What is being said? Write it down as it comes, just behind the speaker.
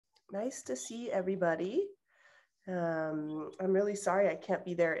Nice to see everybody. I'm really sorry I can't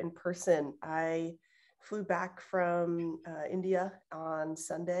be there in person. I flew back from India on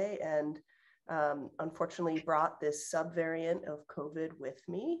Sunday and unfortunately brought this subvariant of COVID with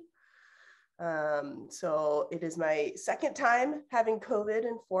me. So it is my second time having COVID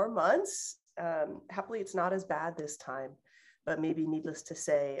in 4 months. Happily, it's not as bad this time, but maybe needless to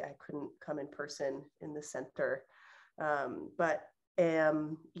say, I couldn't come in person in the center. But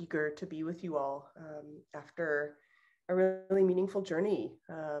am eager to be with you all after a really meaningful journey.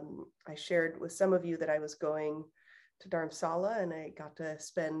 I shared with some of you that I was going to Dharamsala and I got to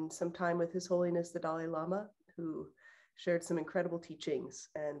spend some time with His Holiness the Dalai Lama, who shared some incredible teachings.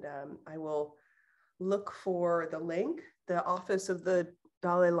 And I will look for the link. The Office of the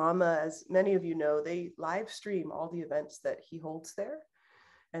Dalai Lama, as many of you know, they live stream all the events that he holds there.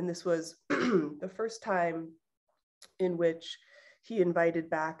 And this was the first time in which he invited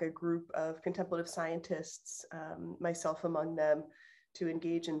back a group of contemplative scientists, myself among them, to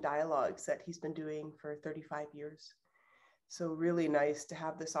engage in dialogues that he's been doing for 35 years. So really nice to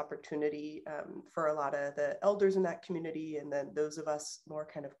have this opportunity for a lot of the elders in that community, and then those of us more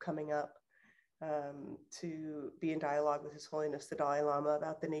kind of coming up to be in dialogue with His Holiness the Dalai Lama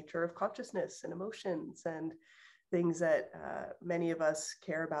about the nature of consciousness and emotions and things that many of us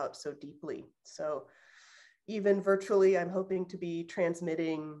care about so deeply. So even virtually, I'm hoping to be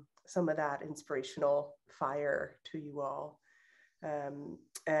transmitting some of that inspirational fire to you all.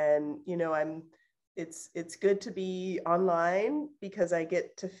 And you know, it's good to be online because I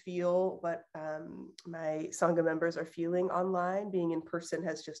get to feel what my Sangha members are feeling online. Being in person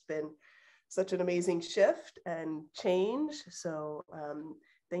has just been such an amazing shift and change. So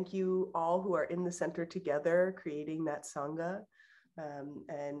thank you all who are in the center together creating that Sangha.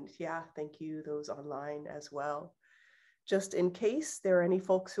 And yeah, thank you those online as well. Just in case there are any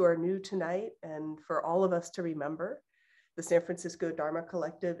folks who are new tonight, and for all of us to remember, the San Francisco Dharma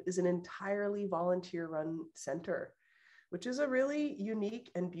Collective is an entirely volunteer-run center, which is a really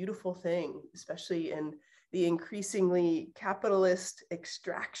unique and beautiful thing, especially in the increasingly capitalist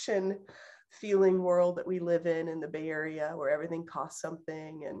extraction feeling world that we live in the Bay Area, where everything costs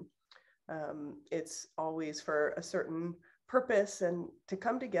something, and it's always for a certain purpose, and to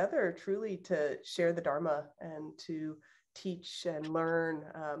come together truly to share the Dharma and to teach and learn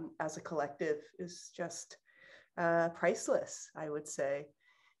as a collective is just priceless, I would say.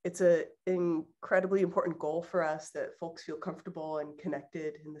 It's an incredibly important goal for us that folks feel comfortable and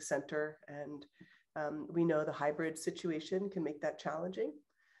connected in the center. And we know the hybrid situation can make that challenging.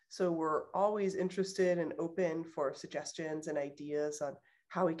 So we're always interested and open for suggestions and ideas on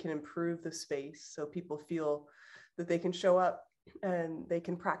how we can improve the space so people feel that they can show up and they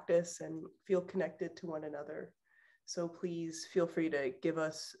can practice and feel connected to one another. So please feel free to give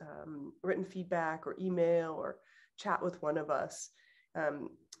us written feedback or email or chat with one of us.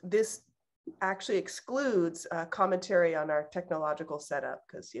 This actually excludes commentary on our technological setup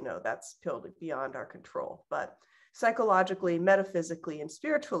because, you know, that's beyond our control. But psychologically, metaphysically, and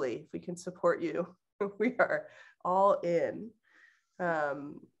spiritually, if we can support you, we are all in.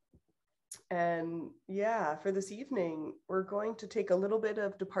 And yeah, for this evening, we're going to take a little bit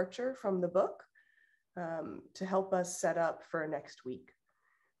of departure from the book to help us set up for next week.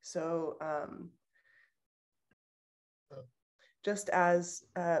 So just as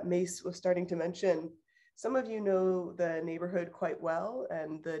Mace was starting to mention, some of you know the neighborhood quite well,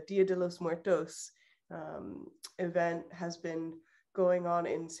 and the Dia de los Muertos event has been going on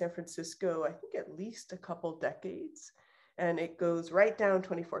in San Francisco, I think at least a couple decades. And it goes right down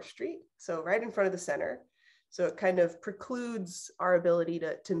 24th Street, so right in front of the center. So it kind of precludes our ability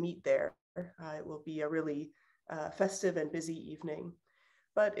to meet there. It will be a really festive and busy evening.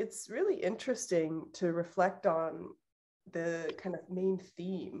 But it's really interesting to reflect on the kind of main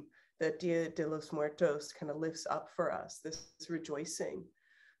theme that Dia de los Muertos kind of lifts up for us, this rejoicing,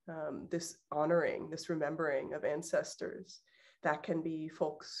 this honoring, this remembering of ancestors. That can be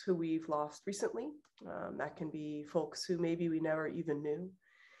folks who we've lost recently. That can be folks who maybe we never even knew.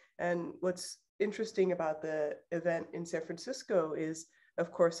 And what's interesting about the event in San Francisco is,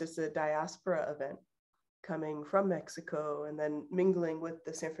 of course, it's a diaspora event coming from Mexico and then mingling with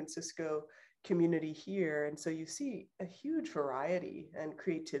the San Francisco community here. And so you see a huge variety and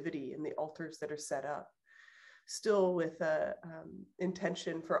creativity in the altars that are set up, still with a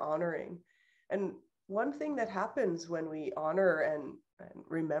intention for honoring. And one thing that happens when we honor and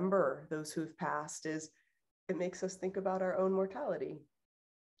remember those who've passed is it makes us think about our own mortality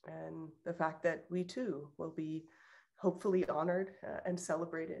and the fact that we too will be hopefully honored and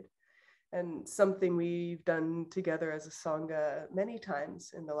celebrated. And something we've done together as a Sangha many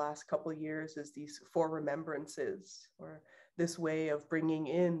times in the last couple of years is these 4 remembrances, or this way of bringing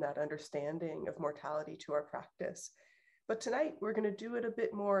in that understanding of mortality to our practice. But tonight we're going to do it a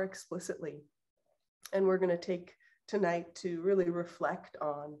bit more explicitly. And we're going to take tonight to really reflect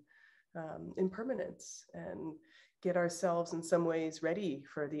on impermanence and get ourselves in some ways ready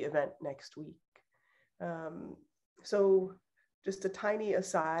for the event next week. So just a tiny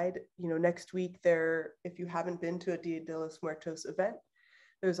aside, next week if you haven't been to a Dia de los Muertos event,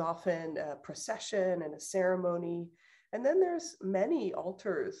 there's often a procession and a ceremony. And then there's many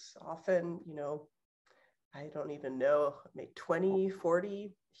altars, often, I don't even know, maybe 20,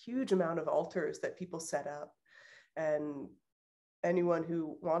 40, huge amount of altars that people set up. And anyone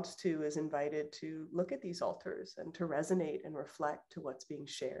who wants to is invited to look at these altars and to resonate and reflect to what's being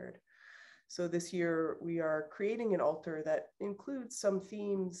shared. So this year we are creating an altar that includes some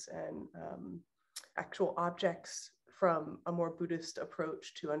themes and actual objects from a more Buddhist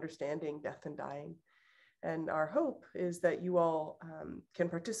approach to understanding death and dying. And our hope is that you all can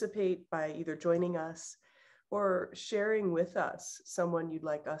participate by either joining us or sharing with us someone you'd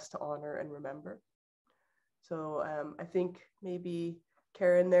like us to honor and remember. So I think maybe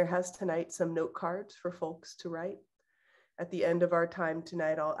Karen there has tonight some note cards for folks to write. At the end of our time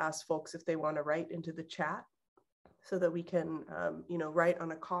tonight, I'll ask folks if they want to write into the chat so that we can, write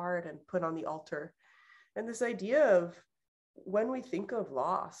on a card and put on the altar. And this idea of when we think of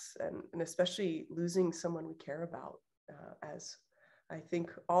loss and especially losing someone we care about, as I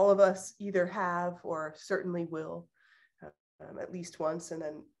think all of us either have or certainly will, at least once and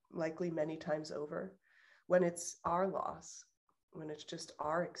then likely many times over, when it's our loss, when it's just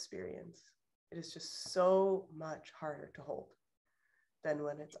our experience, it is just so much harder to hold than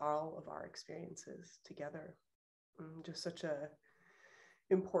when it's all of our experiences together. Just such a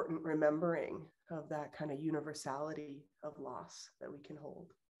important remembering of that kind of universality of loss that we can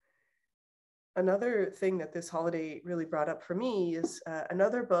hold. Another thing that this holiday really brought up for me is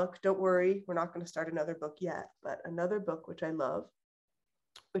another book. Don't worry, we're not going to start another book yet, but another book which I love,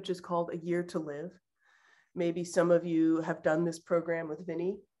 which is called A Year to Live. Maybe some of you have done this program with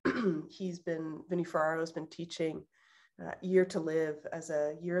Vinny. Vinny Ferraro has been teaching Year to Live as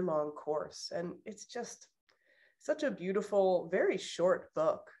a year-long course. And it's just such a beautiful, very short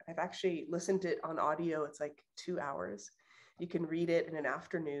book. I've actually listened to it on audio. It's like 2 hours. You can read it in an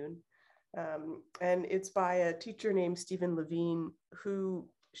afternoon. And it's by a teacher named Peter Levine, who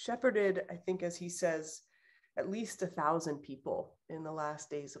shepherded, I think, as he says, at least 1,000 people in the last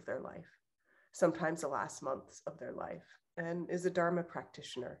days of their life, sometimes the last months of their life, and is a Dharma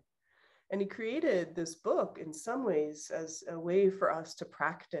practitioner. And he created this book in some ways as a way for us to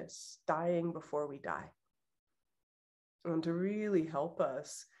practice dying before we die, and to really help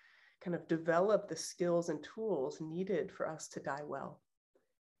us kind of develop the skills and tools needed for us to die well.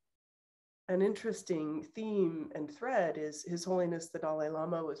 An interesting theme and thread is His Holiness the Dalai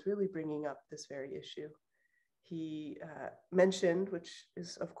Lama was really bringing up this very issue. He mentioned, which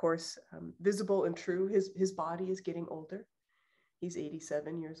is of course visible and true, his body is getting older. He's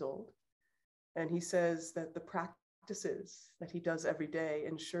 87 years old. And he says that the practices that he does every day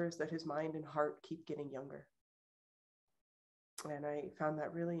ensures that his mind and heart keep getting younger. And I found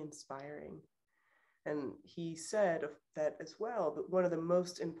that really inspiring. And he said that as well, that one of the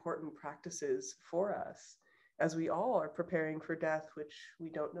most important practices for us, as we all are preparing for death, which we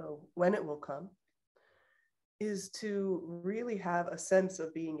don't know when it will come, is to really have a sense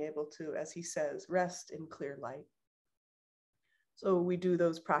of being able to, as he says, rest in clear light. So we do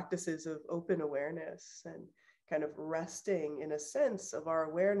those practices of open awareness and kind of resting in a sense of our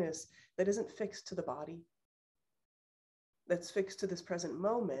awareness that isn't fixed to the body, that's fixed to this present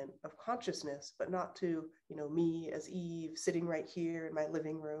moment of consciousness, but not to, me as Eve sitting right here in my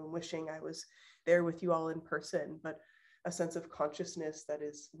living room, wishing I was there with you all in person, but a sense of consciousness that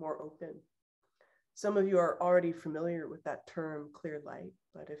is more open. Some of you are already familiar with that term, clear light,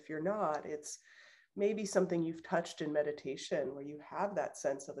 but if you're not, it's maybe something you've touched in meditation where you have that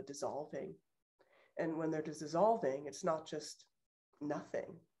sense of a dissolving. And when they're dissolving, it's not just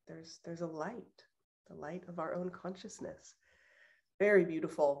nothing. There's a light, the light of our own consciousness. Very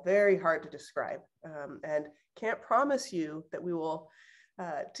beautiful, very hard to describe. And can't promise you that we will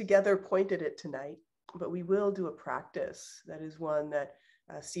together point at it tonight, but we will do a practice that is one that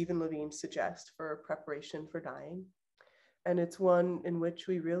Peter Levine suggests for preparation for dying. And it's one in which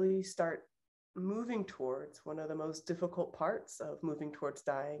we really start moving towards one of the most difficult parts of moving towards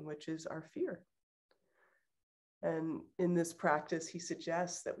dying, which is our fear. And in this practice, he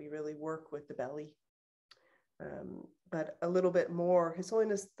suggests that we really work with the belly, But a little bit more, His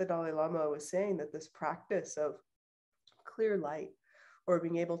Holiness the Dalai Lama was saying that this practice of clear light, or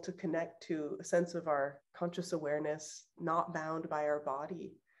being able to connect to a sense of our conscious awareness, not bound by our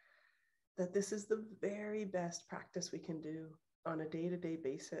body, that this is the very best practice we can do on a day-to-day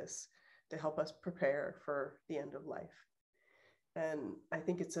basis to help us prepare for the end of life. And I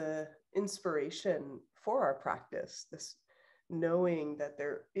think it's an inspiration for our practice, this knowing that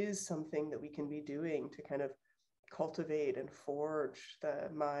there is something that we can be doing to kind of cultivate and forge the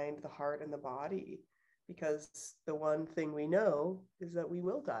mind, the heart, and the body, because the one thing we know is that we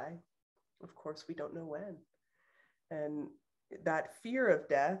will die. Of course, we don't know when. And that fear of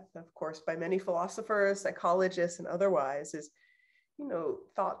death, of course, by many philosophers, psychologists, and otherwise, is,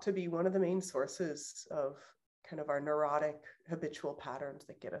 thought to be one of the main sources of kind of our neurotic habitual patterns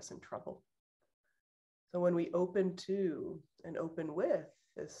that get us in trouble. So when we open to and open with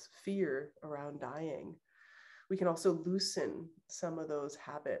this fear around dying, we can also loosen some of those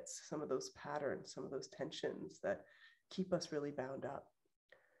habits, some of those patterns, some of those tensions that keep us really bound up.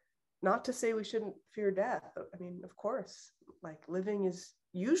 Not to say we shouldn't fear death. I mean, of course, like living is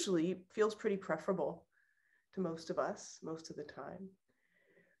usually feels pretty preferable to most of us, most of the time.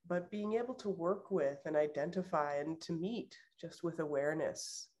 But being able to work with and identify and to meet just with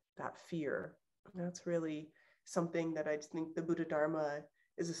awareness, that fear, that's really something that I think the Buddha Dharma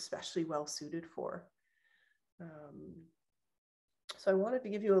is especially well suited for. So I wanted to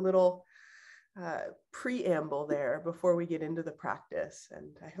give you a little preamble there before we get into the practice.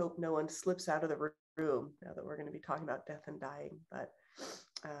 And I hope no one slips out of the room now that we're going to be talking about death and dying. But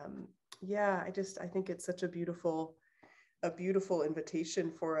yeah, I think it's such a beautiful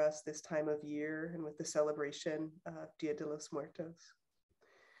invitation for us this time of year and with the celebration of Dia de los Muertos.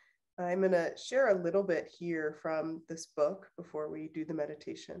 I'm going to share a little bit here from this book before we do the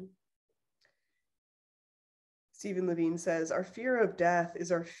meditation. Peter Levine says, "Our fear of death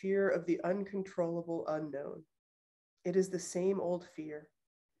is our fear of the uncontrollable unknown. It is the same old fear.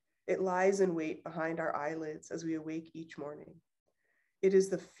 It lies in wait behind our eyelids as we awake each morning. It is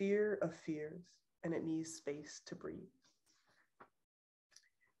the fear of fears, and it needs space to breathe."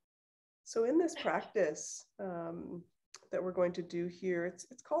 So in this practice that we're going to do here, it's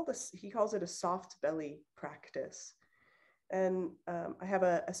called he calls it a soft belly practice. And I have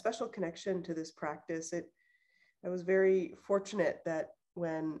a special connection to this practice. I was very fortunate that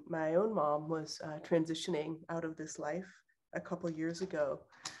when my own mom was transitioning out of this life a couple years ago,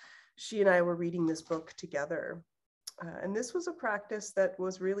 she and I were reading this book together. And this was a practice that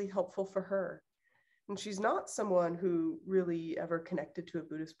was really helpful for her. And she's not someone who really ever connected to a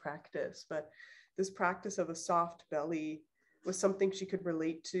Buddhist practice, but this practice of a soft belly was something she could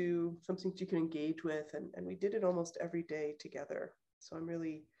relate to, something she could engage with. And we did it almost every day together. So I'm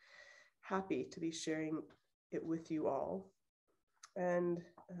really happy to be sharing it with you all. And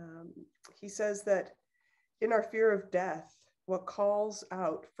he says that in our fear of death, what calls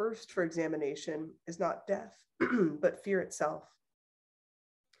out first for examination is not death, but fear itself.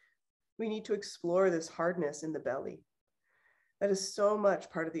 We need to explore this hardness in the belly. That is so much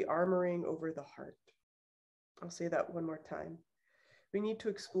part of the armoring over the heart. I'll say that one more time. We need to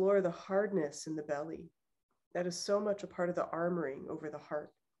explore the hardness in the belly. That is so much a part of the armoring over the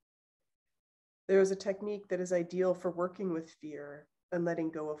heart. There is a technique that is ideal for working with fear and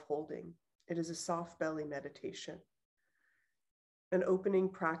letting go of holding. It is a soft belly meditation, an opening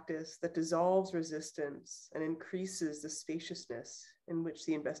practice that dissolves resistance and increases the spaciousness in which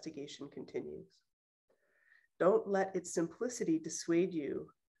the investigation continues. Don't let its simplicity dissuade you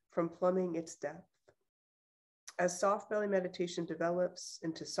from plumbing its depth. As soft belly meditation develops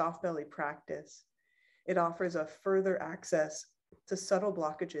into soft belly practice, it offers a further access to subtle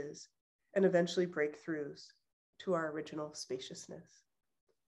blockages and eventually breakthroughs to our original spaciousness.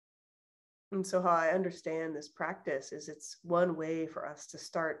 And so how I understand this practice is it's one way for us to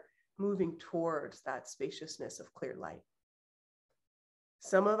start moving towards that spaciousness of clear light.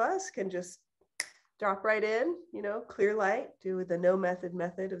 Some of us can just drop right in, clear light, do the no method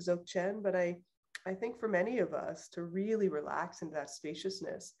of Dzogchen. But I think for many of us to really relax into that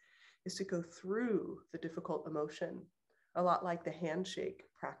spaciousness is to go through the difficult emotion, a lot like the handshake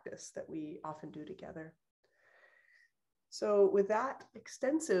practice that we often do together. So with that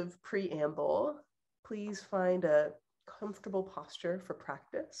extensive preamble, please find a comfortable posture for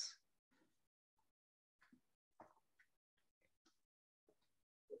practice.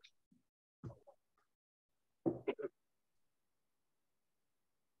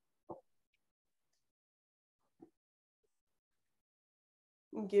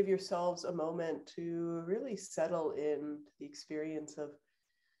 And give yourselves a moment to really settle in the experience of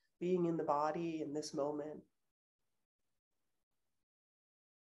being in the body in this moment.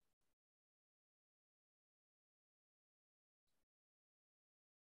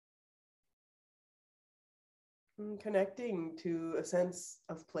 And connecting to a sense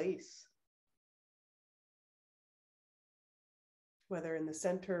of place, whether in the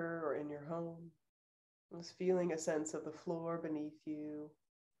center or in your home. Just feeling a sense of the floor beneath you,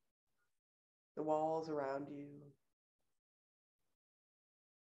 the walls around you.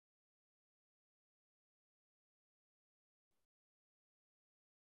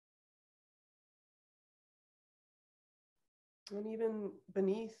 And even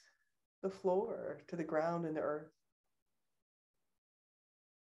beneath the floor to the ground and the earth.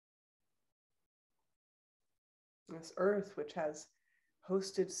 This earth, which has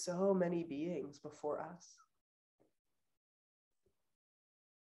hosted so many beings before us.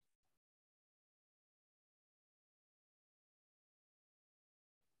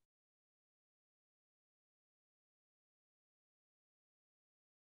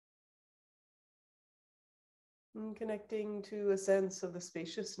 And connecting to a sense of the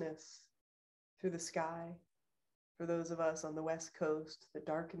spaciousness through the sky. For those of us on the West Coast, the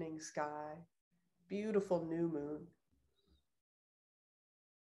darkening sky, beautiful new moon.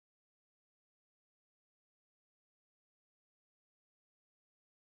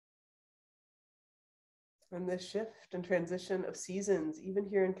 And this shift and transition of seasons, even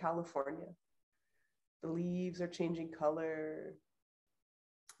here in California. The leaves are changing color.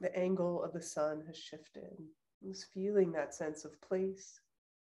 The angle of the sun has shifted. I'm just feeling that sense of place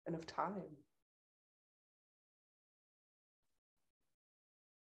and of time.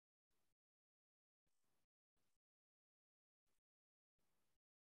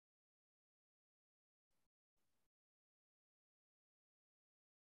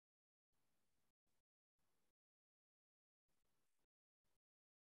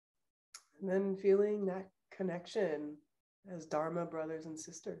 And then feeling that connection as Dharma brothers and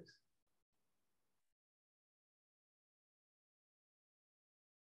sisters.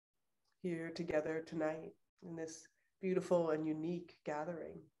 Here together tonight in this beautiful and unique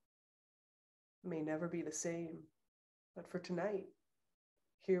gathering. It may never be the same, but for tonight,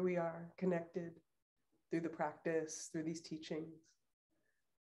 here we are connected through the practice, through these teachings.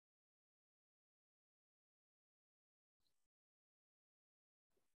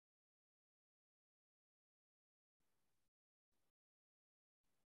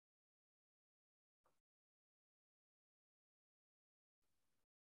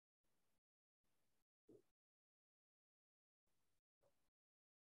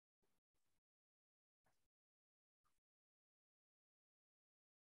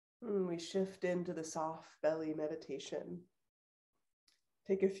 And we shift into the soft belly meditation.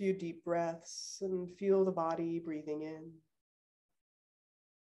 Take a few deep breaths and feel the body breathing in.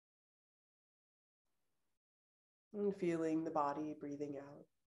 And feeling the body breathing out.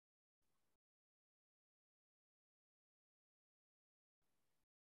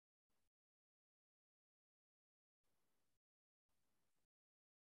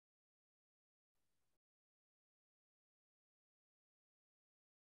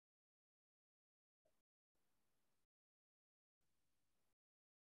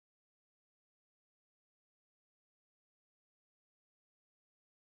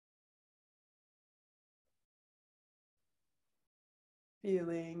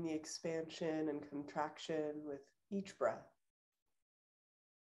 Feeling the expansion and contraction with each breath.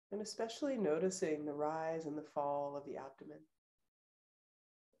 And especially noticing the rise and the fall of the abdomen.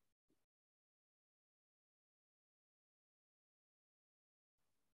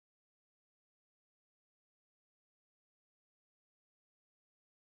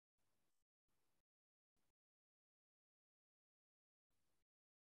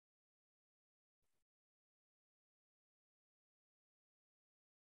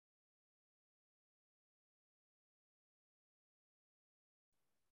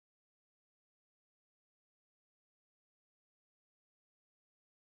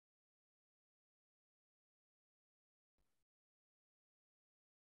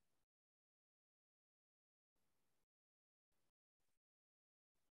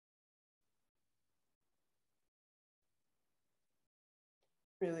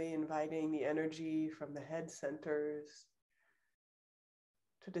 Really inviting the energy from the head centers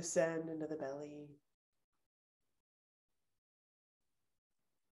to descend into the belly.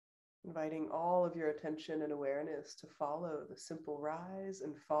 Inviting all of your attention and awareness to follow the simple rise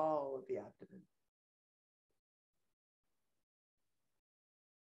and fall of the abdomen.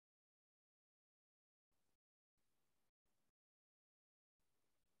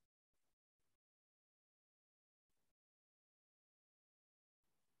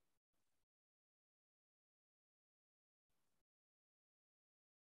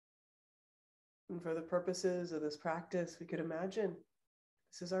 And for the purposes of this practice, we could imagine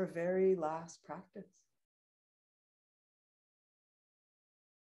this is our very last practice.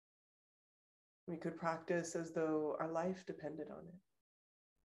 We could practice as though our life depended on it.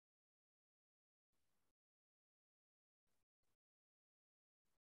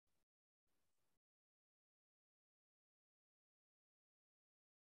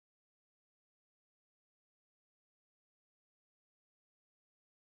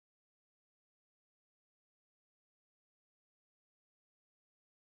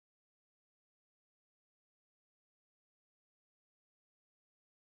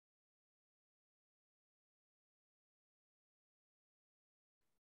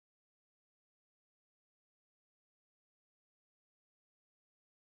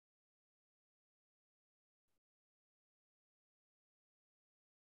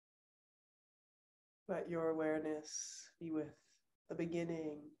 Let your awareness be with the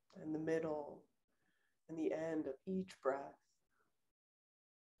beginning and the middle and the end of each breath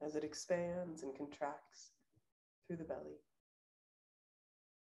as it expands and contracts through the belly.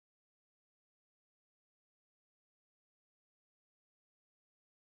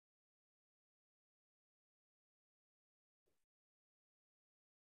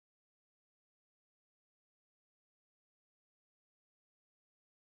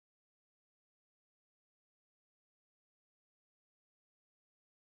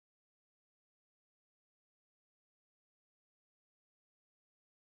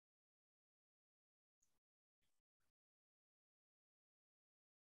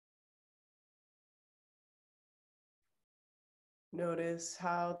 Notice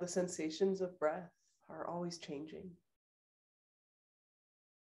how the sensations of breath are always changing.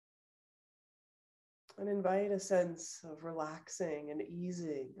 And invite a sense of relaxing and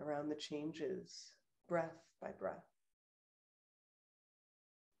easing around the changes, breath by breath.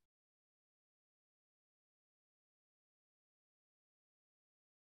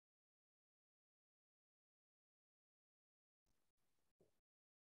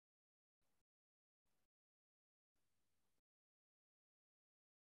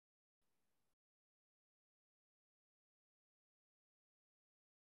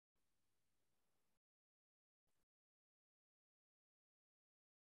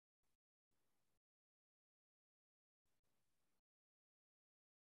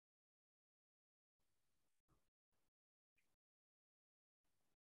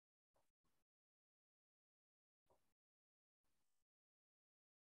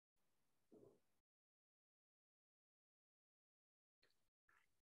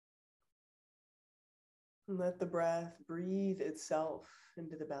 And let the breath breathe itself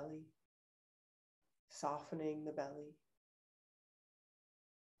into the belly, softening the belly.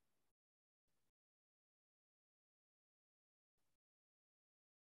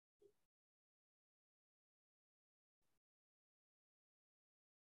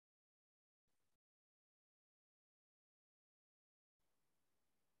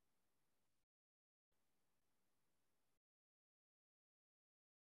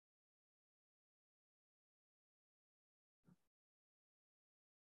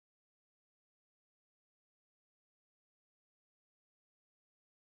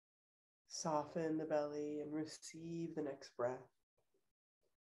 Soften the belly and receive the next breath.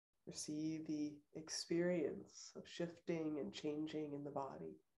 Receive the experience of shifting and changing in the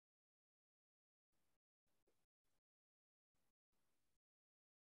body.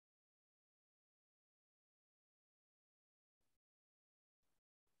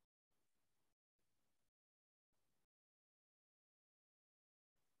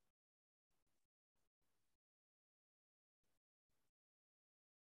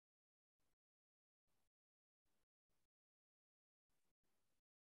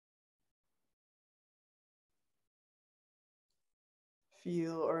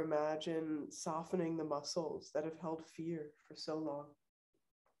 Feel or imagine softening the muscles that have held fear for so long.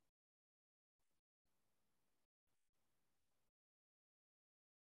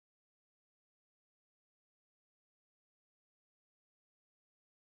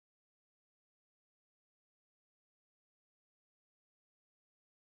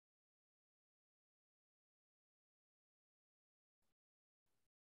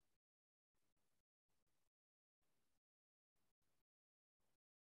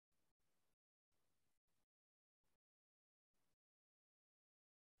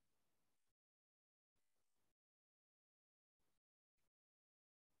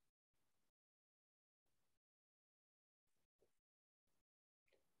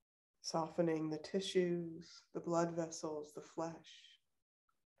 Softening the tissues, the blood vessels, the flesh.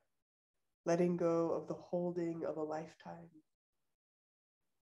 Letting go of the holding of a lifetime.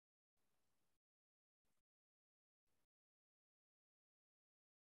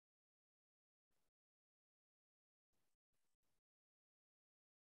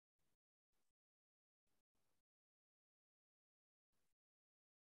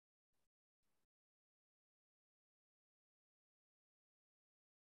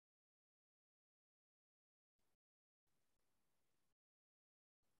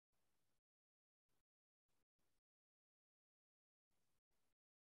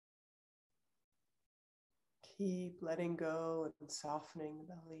 Keep letting go and softening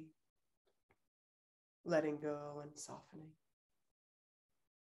the belly. Letting go and softening.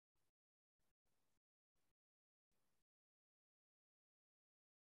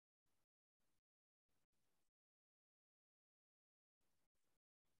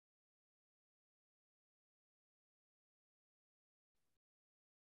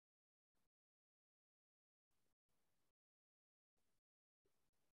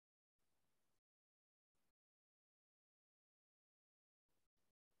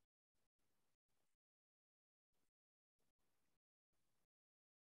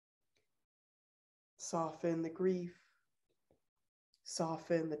 Soften the grief.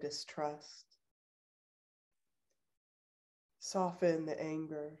 Soften the distrust. Soften the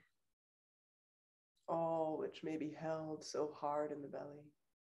anger, all which may be held so hard in the belly.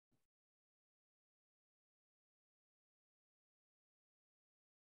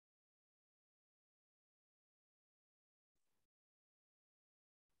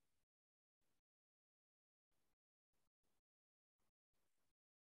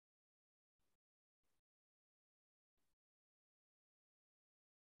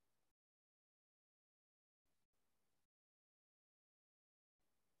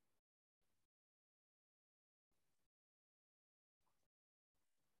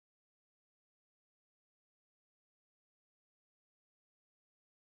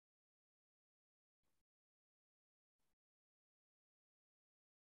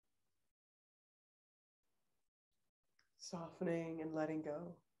 Softening and letting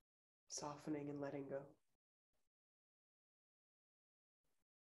go. Softening and letting go.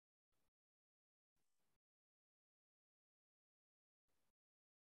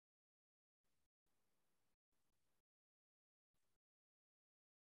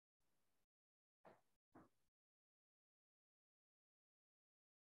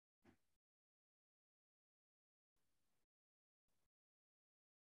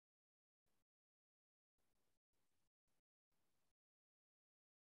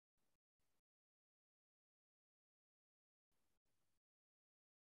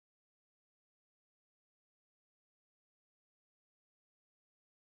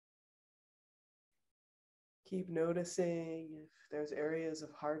 Keep noticing if there's areas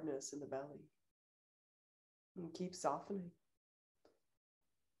of hardness in the belly. And keep softening,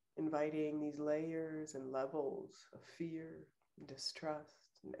 inviting these layers and levels of fear, and distrust,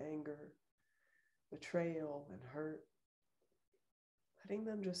 and anger, betrayal, and hurt. Letting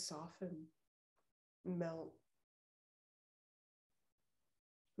them just soften and melt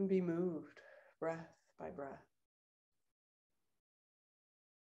and be moved breath by breath.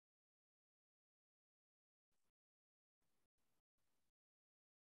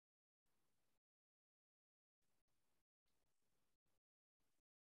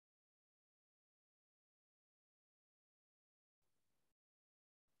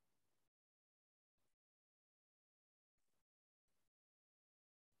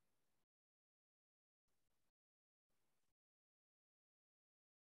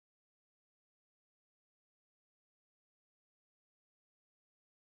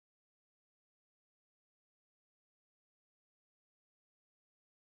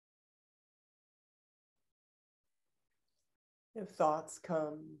 If thoughts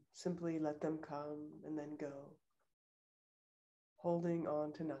come, simply let them come and then go. Holding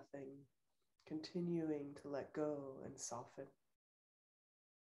on to nothing, continuing to let go and soften.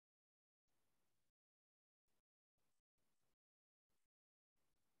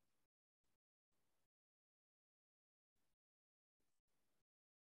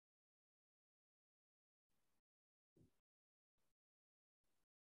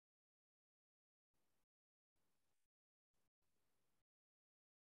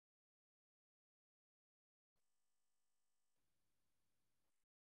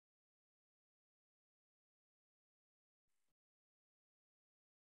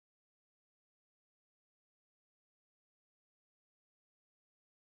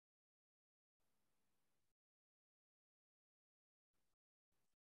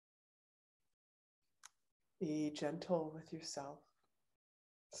 Be gentle with yourself.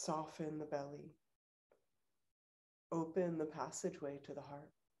 Soften the belly. Open the passageway to the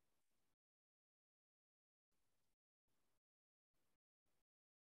heart.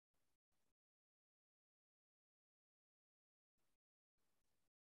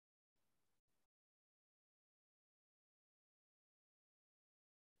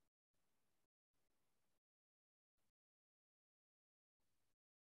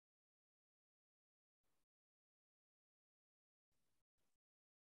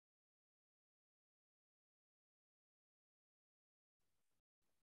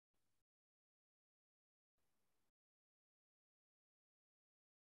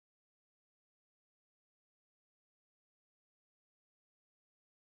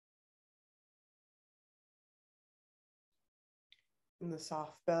 In the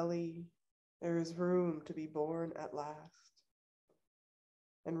soft belly, there is room to be born at last,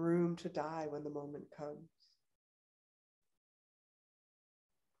 and room to die when the moment comes.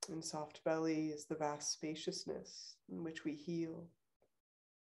 In soft belly is the vast spaciousness in which we heal,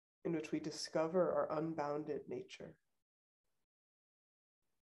 in which we discover our unbounded nature.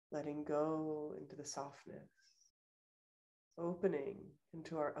 Letting go into the softness, opening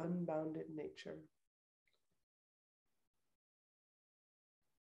into our unbounded nature.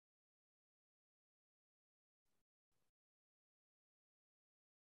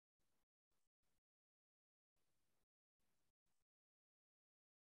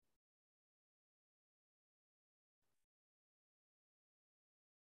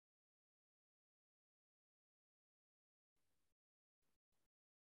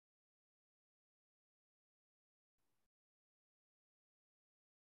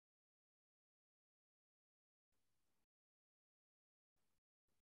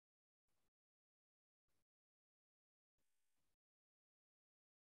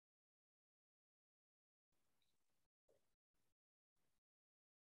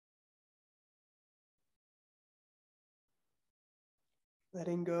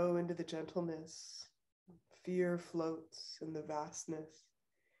 Letting go into the gentleness. Fear floats in the vastness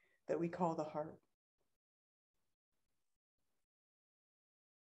that we call the heart.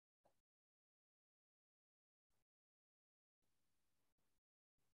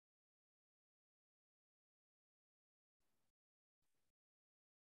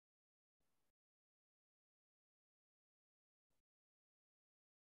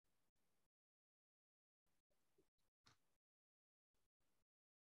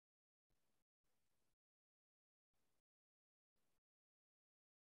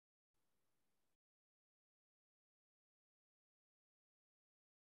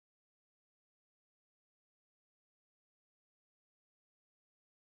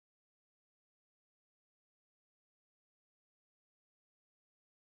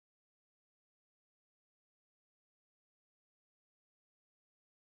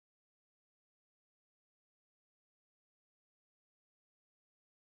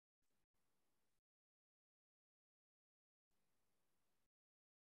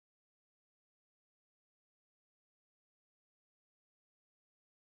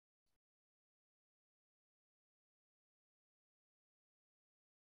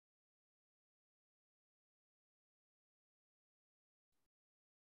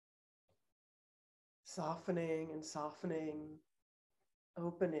 Softening and softening,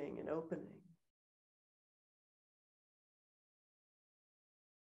 opening and opening.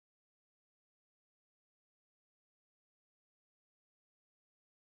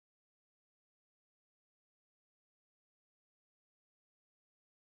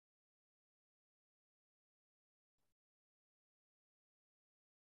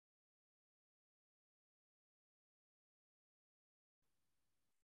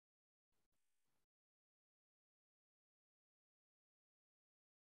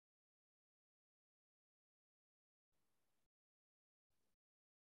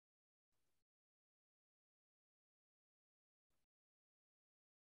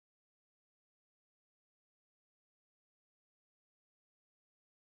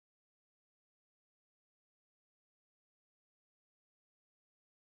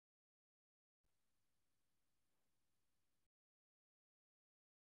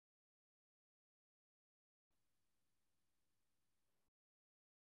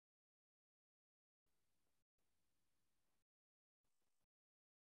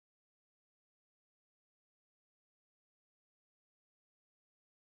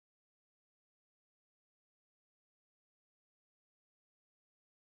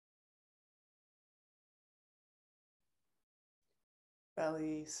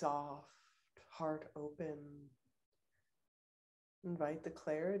 Belly soft, heart open. Invite the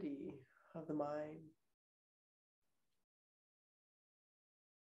clarity of the mind.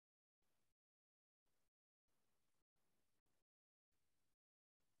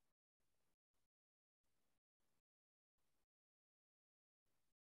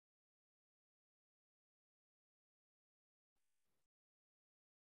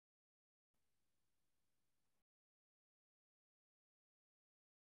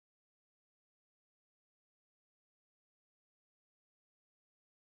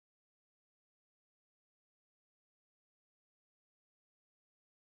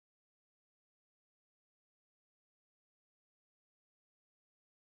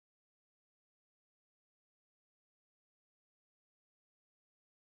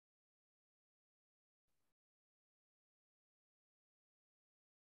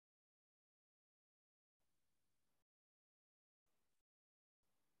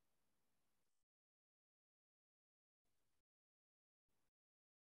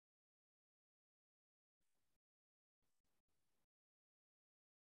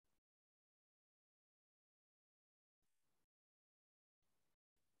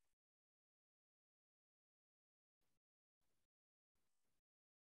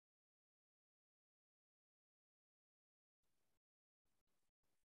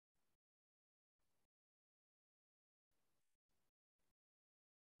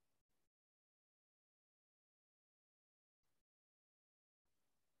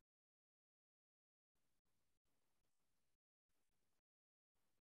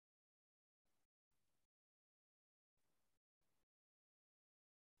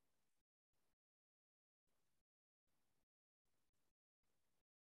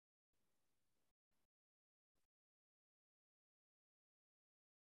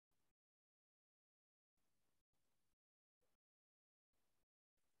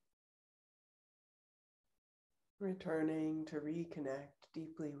 Returning to reconnect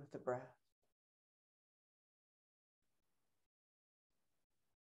deeply with the breath.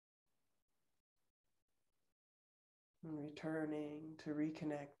 And returning to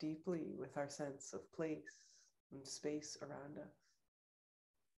reconnect deeply with our sense of place and space around us.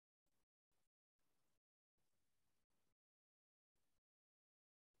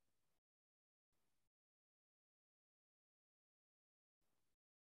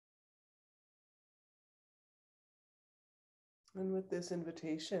 And with this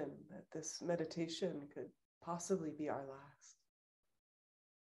invitation that this meditation could possibly be our last,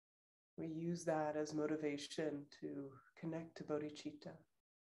 we use that as motivation to connect to bodhicitta,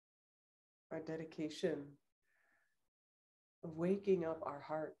 our dedication of waking up our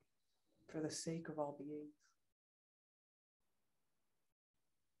heart for the sake of all beings,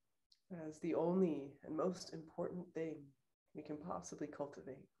 as the only and most important thing we can possibly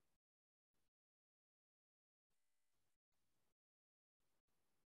cultivate.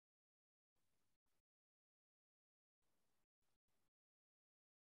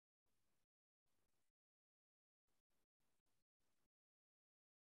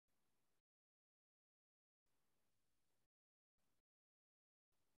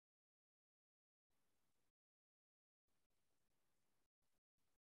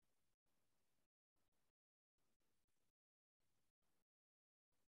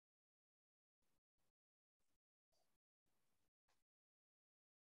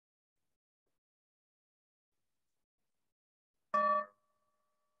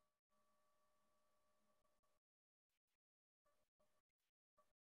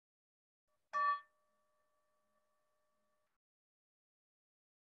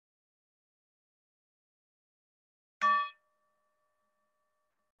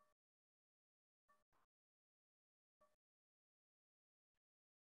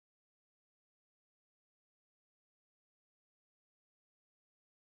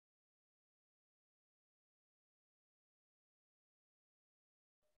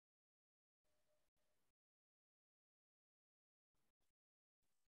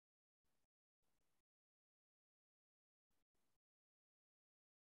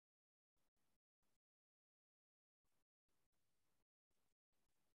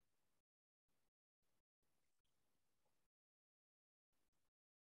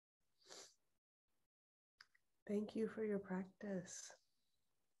 Thank you for your practice.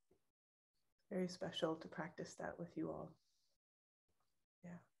 Very special to practice that with you all.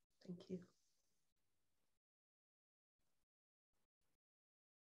 Yeah, thank you.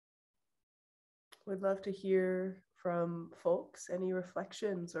 Would love to hear from folks any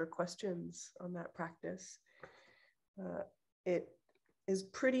reflections or questions on that practice. It is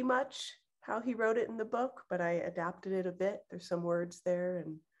pretty much how he wrote it in the book, but I adapted it a bit. There's some words there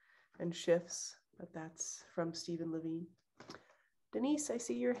and shifts, but that's from Peter Levine. Denise, I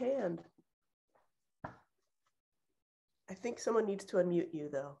see your hand. I think someone needs to unmute you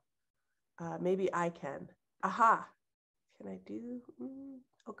though. Maybe I can. Aha. Can I do?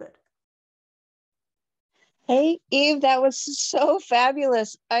 Oh, good. Hey, Eve, that was so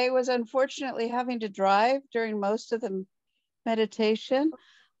fabulous. I was unfortunately having to drive during most of the meditation,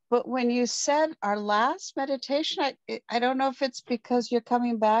 but when you said our last meditation, I don't know if it's because you're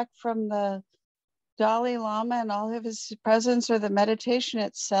coming back from the Dalai Lama and all of his presence or the meditation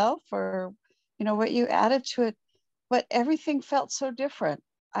itself, or, you know, what you added to it, but everything felt so different.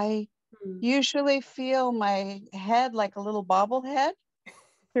 I usually feel my head like a little bobblehead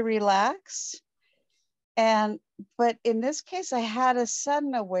to relax. But in this case, I had a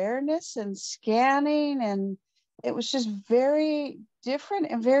sudden awareness and scanning, and it was just very different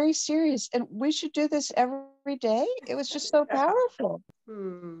and very serious. And we should do this every day. It was just so powerful.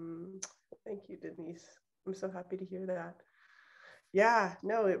 Thank you, Denise. I'm so happy to hear that. Yeah,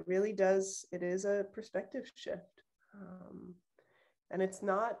 no, it really does. It is a perspective shift. And it's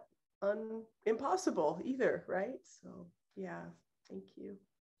not impossible either, right? So yeah, thank you.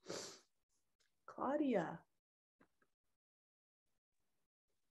 Claudia.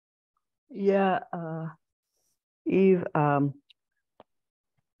 Yeah, Eve,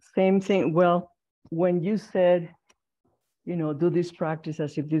 same thing. Well, when you said, you know, do this practice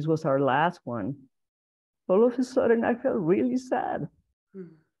as if this was our last one, all of a sudden I felt really sad.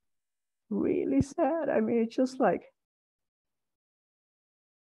 Really sad. I mean, it's just like,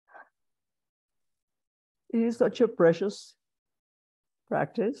 it is such a precious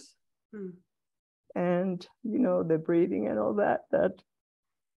practice. And, you know, the breathing and all that, I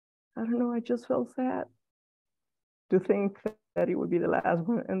don't know, I just felt sad to think that it would be the last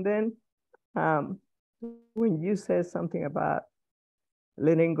one. And then when you said something about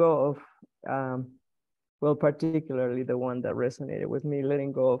letting go of well, particularly the one that resonated with me,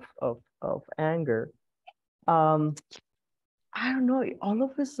 letting go of anger. I don't know, all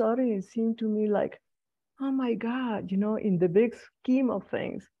of a sudden it seemed to me like, oh my God, in the big scheme of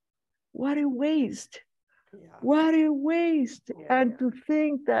things, what a waste. Yeah. What a waste. Yeah, And yeah. to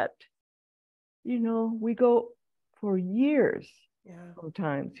think that, we go for years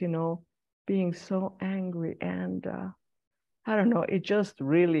sometimes, being so angry. And I don't know, it just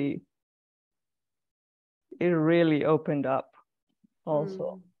really opened up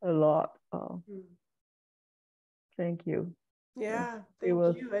also a lot. Thank you. Yeah, It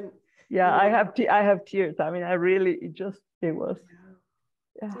was, thank you. And yeah, I have tears. I mean, it was.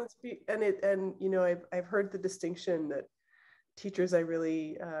 Yeah. And I've heard the distinction that teachers I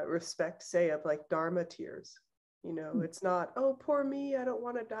really respect say of like Dharma tears. It's not, oh, poor me, I don't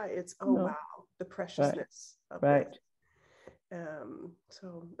want to die. It's, oh, No. wow, the preciousness of Right. this.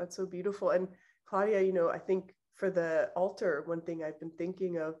 So that's so beautiful. And Claudia, I think for the altar, one thing I've been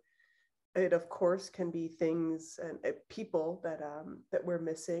thinking of, it of course can be things and people that we're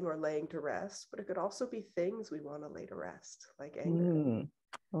missing or laying to rest, but it could also be things we want to lay to rest, like anger.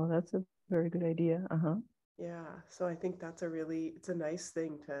 Oh, that's a very good idea. Yeah, so I think it's a nice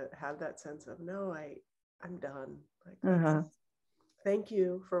thing to have that sense of, no, I'm done. Like, thank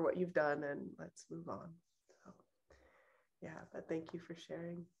you for what you've done, and let's move on. So, yeah, but thank you for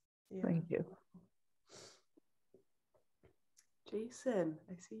sharing. Yeah. Thank you. Jason,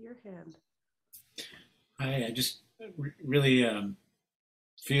 I see your hand. I just really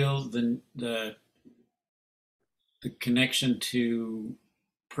feel the connection to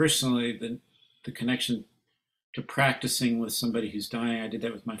personally the connection to practicing with somebody who's dying. I did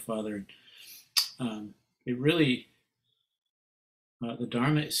that with my father. It really the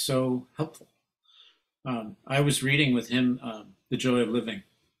Dharma is so helpful. I was reading with him The Joy of Living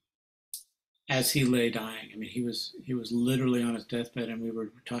as he lay dying. I mean, he was literally on his deathbed, and we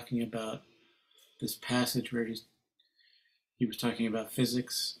were talking about this passage where he was talking about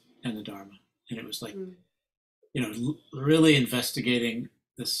physics and the Dharma, and it was like, really investigating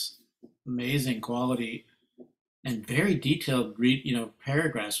this amazing quality and very detailed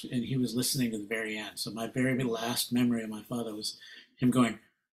paragraphs, and he was listening to the very end. So my very last memory of my father was him going,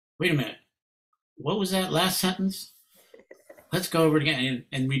 wait a minute, what was that last sentence? Let's go over it again.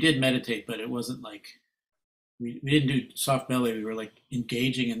 And we did meditate, but it wasn't like, we didn't do soft belly. We were like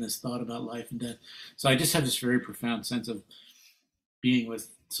engaging in this thought about life and death. So I just have this very profound sense of being with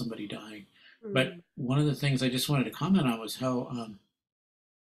somebody dying. But one of the things I just wanted to comment on was how,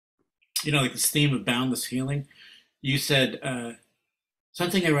 like this theme of boundless healing. You said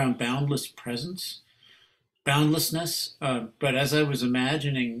something around boundless presence, boundlessness. But as I was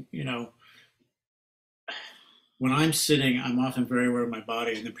imagining, when I'm sitting, I'm often very aware of my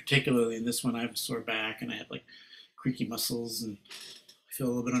body. And then particularly in this one, I have a sore back and I have like creaky muscles and I feel a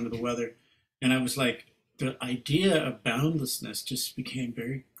little bit under the weather. And I was like, the idea of boundlessness just became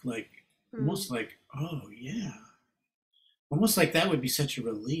very like, almost like, oh yeah. Almost like that would be such a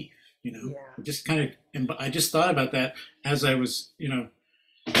relief, Yeah. Just kind of, and I just thought about that as I was,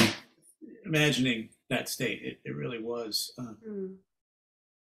 imagining that state. It really was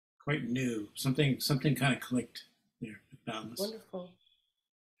quite new. Something kind of clicked there. Boundless. Wonderful.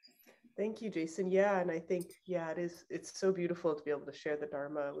 Thank you, Jason. Yeah, and I think, it's so beautiful to be able to share the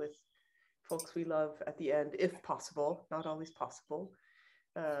Dharma with folks we love at the end, if possible, not always possible.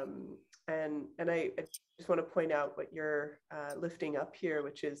 And I just want to point out what you're lifting up here,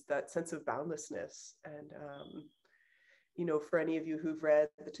 which is that sense of boundlessness. And, for any of you who've read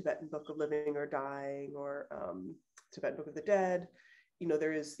the Tibetan Book of Living or Dying or Tibetan Book of the Dead,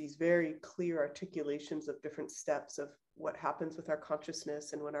 there is these very clear articulations of different steps of what happens with our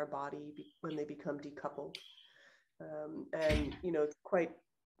consciousness and when our body, when they become decoupled. And, it's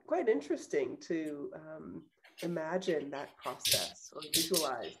quite interesting to imagine that process or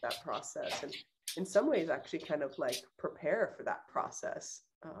visualize that process, and in some ways actually kind of like prepare for that process.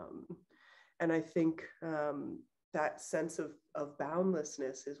 And I think that sense of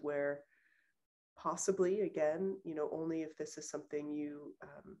boundlessness is where possibly, again, only if this is something you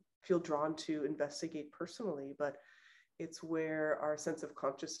feel drawn to investigate personally, but it's where our sense of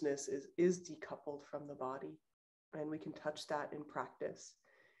consciousness is decoupled from the body, and we can touch that in practice.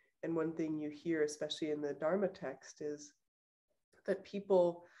 And one thing you hear, especially in the Dharma text, is that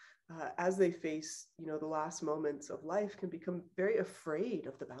people, as they face, the last moments of life, can become very afraid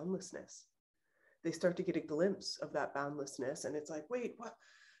of the boundlessness. They start to get a glimpse of that boundlessness, and it's like, wait, what?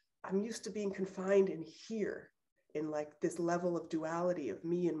 I'm used to being confined in here, in like this level of duality of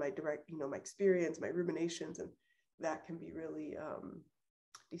me and my direct, my experience, my ruminations, and that can be really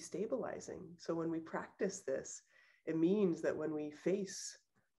destabilizing. So when we practice this, it means that when we face,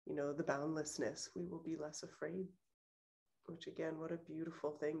 the boundlessness, we will be less afraid, which again, what a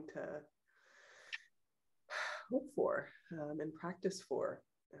beautiful thing to hope for and practice for.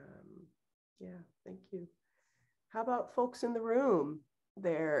 Yeah, thank you. How about folks in the room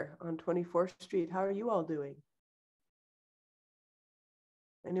there on 24th Street? How are you all doing?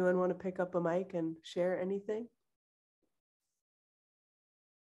 Anyone want to pick up a mic and share anything?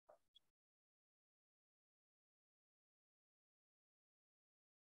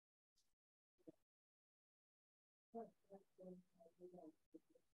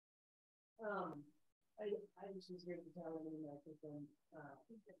 I just was here to tell them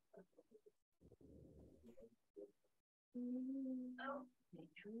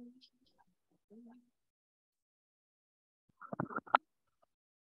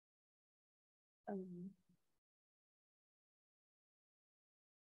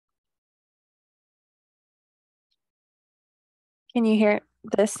Can you hear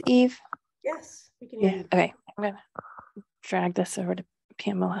this, Eve? Yes, we can hear you. Okay, I'm gonna drag this over to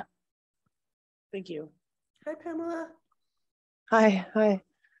Pamela. Thank you. Hi, Pamela. Hi.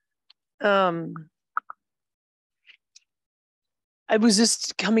 I was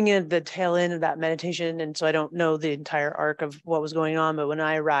just coming in at the tail end of that meditation, and so I don't know the entire arc of what was going on. But when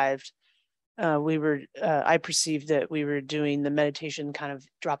I arrived, I perceived that we were doing the meditation, kind of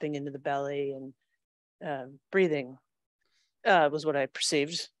dropping into the belly and breathing. Was what I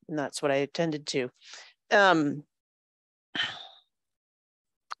perceived, and that's what I attended to.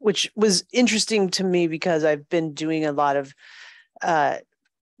 Which was interesting to me because I've been doing a lot of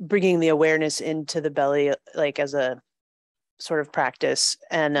bringing the awareness into the belly, like as a sort of practice.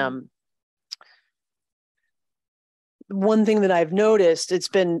 And one thing that I've noticed, it's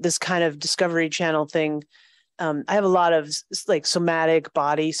been this kind of Discovery Channel thing. I have a lot of like somatic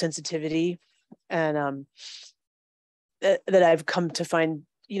body sensitivity, and that I've come to find,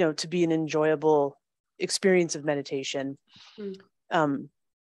 to be an enjoyable experience of meditation.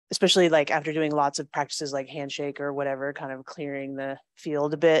 Especially like after doing lots of practices like handshake or whatever, kind of clearing the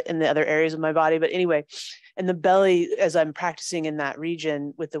field a bit in the other areas of my body. But anyway, in the belly, as I'm practicing in that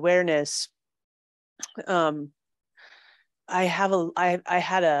region with awareness, I had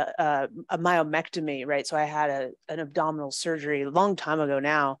a myomectomy, right? So I had an abdominal surgery a long time ago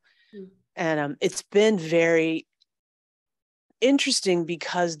now. And it's been very interesting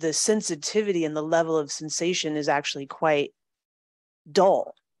because the sensitivity and the level of sensation is actually quite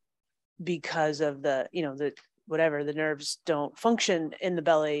dull, because of the nerves don't function in the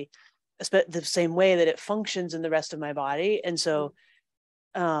belly the same way that it functions in the rest of my body. And so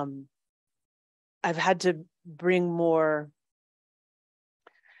I've had to bring more.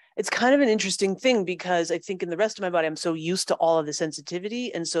 It's kind of an interesting thing because I think in the rest of my body, I'm so used to all of the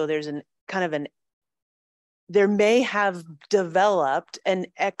sensitivity. And so there's there may have developed an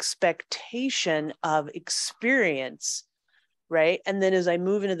expectation of experience, right? And then as I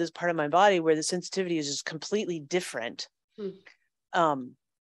move into this part of my body where the sensitivity is just completely different,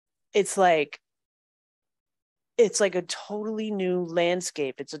 it's like a totally new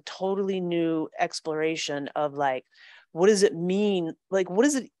landscape. It's a totally new exploration of like, what does it mean? Like, what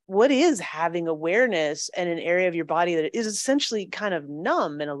is having awareness in an area of your body that is essentially kind of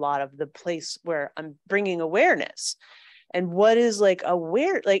numb in a lot of the place where I'm bringing awareness? And what is like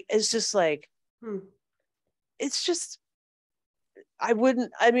aware, like, it's just like, it's just, I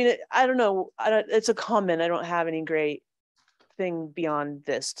don't know. It's a comment. I don't have any great thing beyond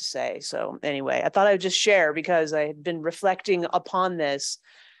this to say. So anyway, I thought I would just share because I had been reflecting upon this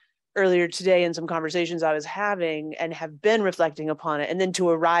earlier today in some conversations I was having, and have been reflecting upon it. And then to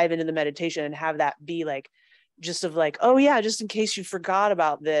arrive into the meditation and have that be like, just of like, oh yeah, just in case you forgot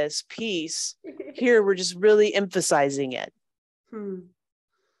about this piece here, we're just really emphasizing it.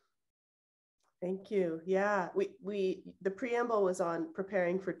 Thank you. Yeah, the preamble was on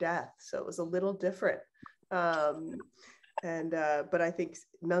preparing for death, so it was a little different. But I think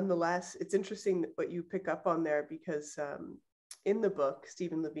nonetheless, it's interesting what you pick up on there, because in the book,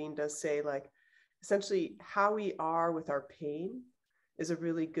 Peter Levine does say, like, essentially how we are with our pain is a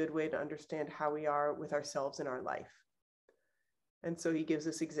really good way to understand how we are with ourselves in our life. And so he gives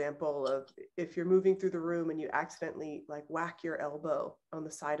this example of if you're moving through the room and you accidentally like whack your elbow on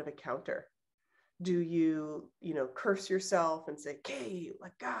the side of a counter, do you, curse yourself and say, "Okay,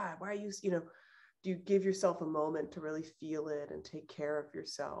 like God, why are you, do you give yourself a moment to really feel it and take care of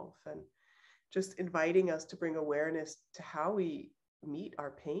yourself?" And just inviting us to bring awareness to how we meet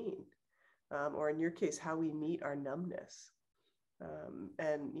our pain, or in your case, how we meet our numbness.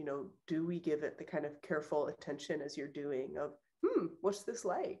 And, do we give it the kind of careful attention as you're doing of what's this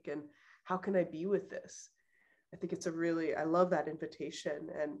like? And how can I be with this? I think it's I love that invitation.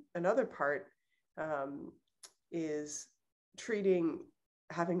 And another part is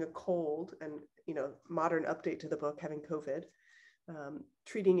having a cold and, modern update to the book, having COVID,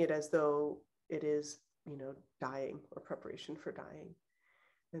 treating it as though it is, dying or preparation for dying.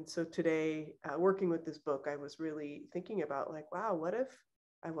 And so today, working with this book, I was really thinking about like, wow, what if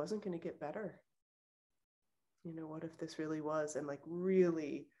I wasn't going to get better? What if this really was? And like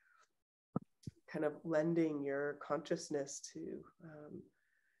really kind of lending your consciousness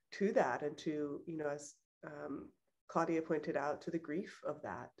to that, and to, as Claudia pointed out, to the grief of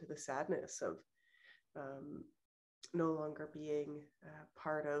that, to the sadness of no longer being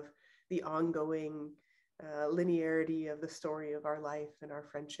part of the ongoing linearity of the story of our life and our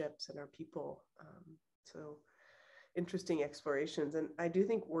friendships and our people. So interesting explorations. And I do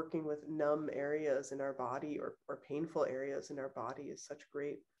think working with numb areas in our body or painful areas in our body is such a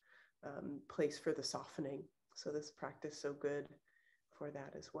great place for the softening. So this practice is so good for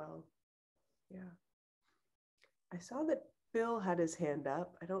that as well. Yeah. I saw that Bill had his hand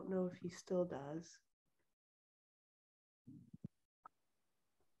up. I don't know if he still does.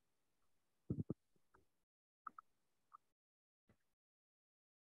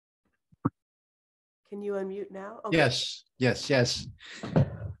 Can you unmute now? Okay. Yes.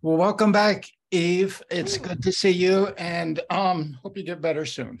 Well, welcome back, Eve. It's good to see you, and hope you get better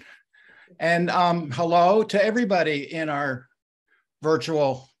soon. And hello to everybody in our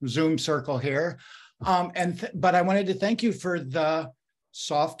virtual Zoom circle here. But I wanted to thank you for the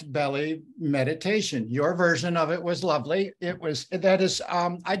soft belly meditation. Your version of it was lovely. I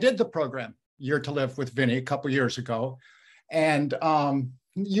did the program Year to Live with Vinny a couple years ago, and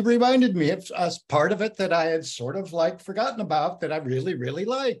you reminded me of a part of it that I had sort of like forgotten about, that I really, really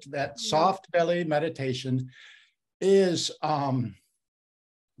liked. That soft belly meditation is,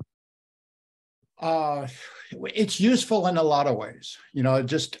 it's useful in a lot of ways,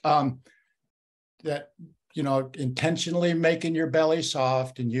 intentionally making your belly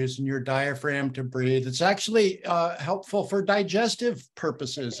soft and using your diaphragm to breathe. It's actually helpful for digestive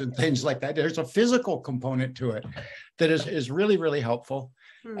purposes and things like that. There's a physical component to it that is really, really helpful.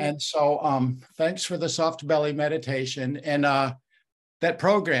 And so thanks for the soft belly meditation. And that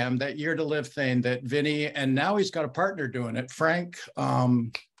program, that Year to Live thing that Vinny, and now he's got a partner doing it, Frank.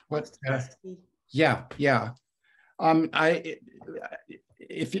 Yeah.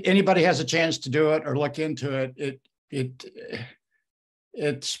 If anybody has a chance to do it or look into it,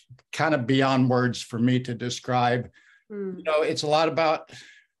 it's kind of beyond words for me to describe. It's a lot about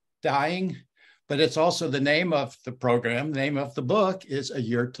dying, but it's also the name of the program. The name of the book is A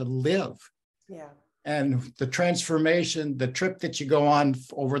Year to Live. Yeah. And the transformation, the trip that you go on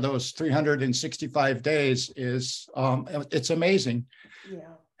over those 365 days is, it's amazing.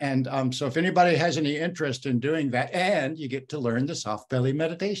 Yeah. And so if anybody has any interest in doing that, and you get to learn the soft belly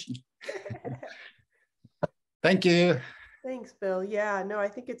meditation. Thank you. Thanks, Bill. Yeah, no, I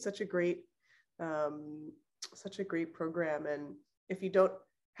think it's such a great program. And if you don't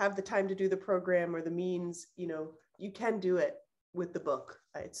have the time to do the program or the means, you can do it with the book.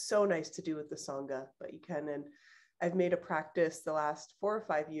 It's so nice to do with the Sangha, but you can. And I've made a practice the last 4 or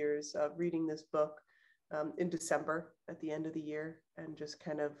 5 years of reading this book in December at the end of the year, and just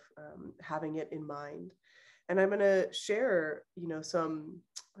kind of having it in mind. And I'm going to share,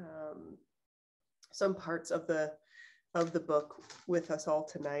 some parts of the book with us all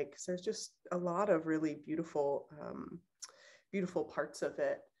tonight, because there's just a lot of really beautiful parts of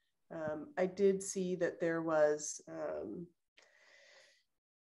it. I did see that there was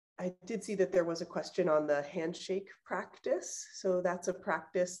a question on the handshake practice. So that's a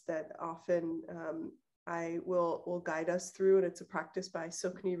practice that often I will guide us through, and it's a practice by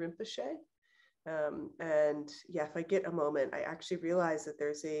Tsoknyi Rinpoche. And yeah, if I get a moment, I actually realized that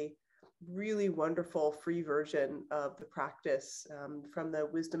there's a really wonderful free version of the practice from the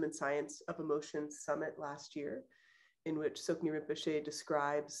Wisdom and Science of Emotions Summit last year, in which Tsoknyi Rinpoche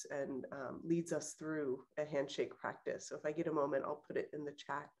describes and leads us through a handshake practice. So if I get a moment, I'll put it in the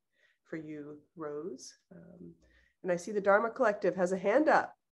chat for you, Rose. And I see the Dharma Collective has a hand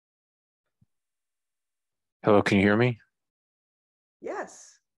up. Hello, can you hear me?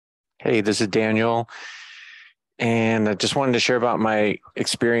 Yes. Hey, this is Daniel. And I just wanted to share about my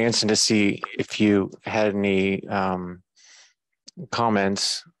experience and to see if you had any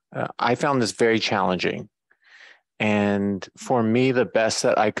comments. I found this very challenging. And for me, the best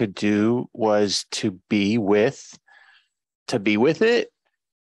that I could do was to be with it,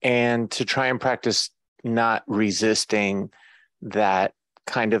 and to try and practice not resisting that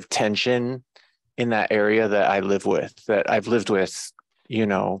kind of tension in that area that I've lived with, you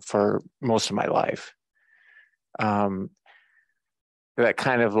know, for most of my life. That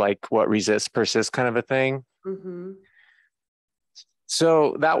kind of like what resists persists kind of a thing. Mm-hmm.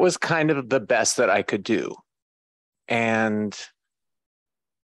 So that was kind of the best that I could do. And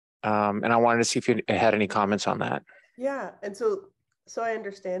I wanted to see if you had any comments on that. Yeah. And so I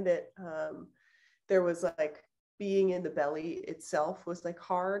understand it. There was like being in the belly itself was like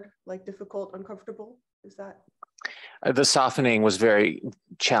hard, like difficult, uncomfortable. Is that? The softening was very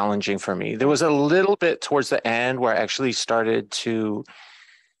challenging for me. There was a little bit towards the end where I actually started to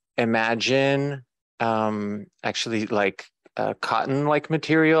imagine actually like cotton-like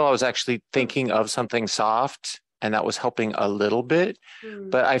material. I was actually thinking of something soft, and that was helping a little bit.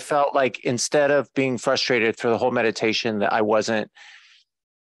 But I felt like instead of being frustrated through the whole meditation that I wasn't,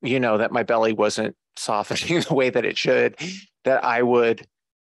 you know, that my belly wasn't softening the way that it should, that I would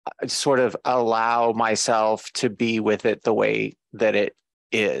sort of allow myself to be with it the way that it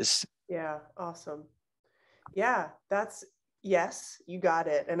is. Yeah, awesome. Yeah, yes, you got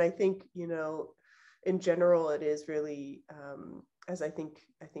it. And I think, you know, in general, it is really, as I think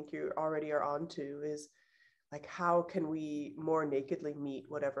you already are onto, is like, how can we more nakedly meet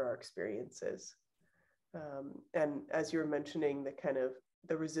whatever our experience is? And as you were mentioning, the kind of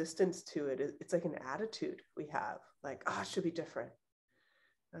the resistance to it, it's like an attitude we have, like, oh, it should be different.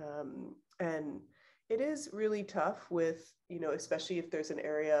 And it is really tough with, you know, especially if there's an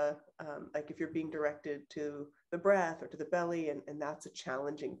area, like if you're being directed to the breath or to the belly, and that's a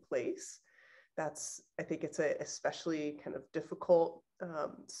challenging place. I think it's a especially kind of difficult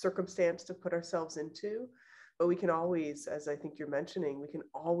circumstance to put ourselves into, but we can always, as I think you're mentioning, we can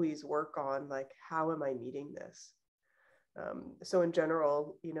always work on like, how am I meeting this? So in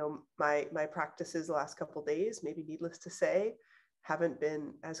general, you know, my practices the last couple of days, maybe needless to say, haven't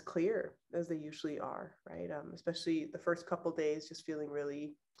been as clear as they usually are, right? Especially the first couple of days, just feeling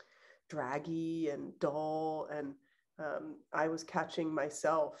really draggy and dull. And I was catching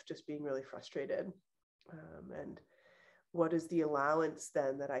myself just being really frustrated. And what is the allowance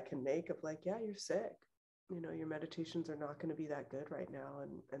then that I can make of like, yeah, you're sick. You know, your meditations are not going to be that good right now.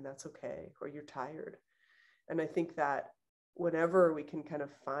 And that's okay. Or you're tired. And I think that whenever we can kind of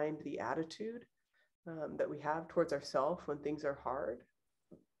find the attitude that we have towards ourselves when things are hard,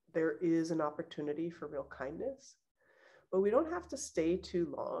 there is an opportunity for real kindness. But we don't have to stay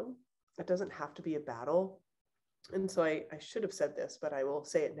too long. It doesn't have to be a battle. And so I should have said this, but I will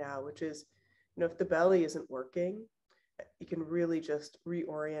say it now, which is, you know, if the belly isn't working, you can really just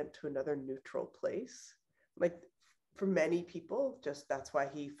reorient to another neutral place. Like for many people, just that's why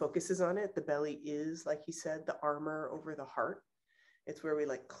he focuses on it. The belly is, like he said, the armor over the heart. It's where we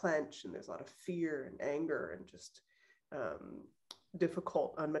like clench, and there's a lot of fear and anger and just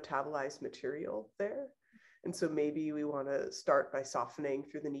difficult unmetabolized material there. And so maybe we want to start by softening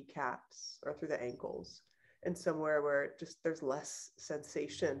through the kneecaps or through the ankles, and somewhere where just there's less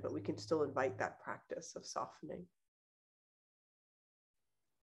sensation, but we can still invite that practice of softening.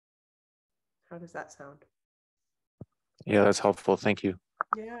 How does that sound? Yeah, that's helpful. Thank you.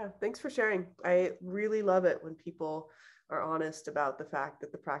 Yeah, thanks for sharing. I really love it when people are honest about the fact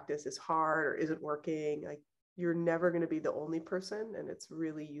that the practice is hard or isn't working. Like, you're never going to be the only person, and it's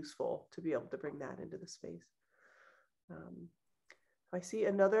really useful to be able to bring that into the space. I see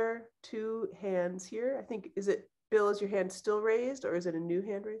another 2 hands here. I think, is it, Bill, is your hand still raised, or is it a new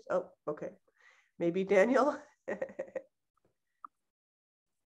hand raised? Oh, okay. Maybe Daniel.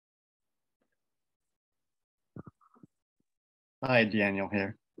 Hi, Daniel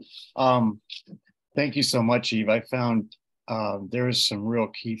here. Thank you so much, Eve. I found there was some real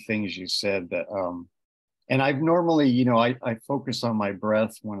key things you said that, and I've normally, you know, I focus on my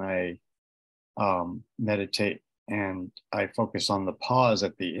breath when I meditate, and I focus on the pause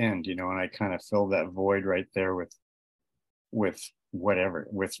at the end, you know, and I kind of fill that void right there with whatever,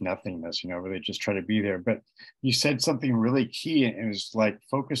 with nothingness, you know, really just try to be there. But you said something really key, and it was like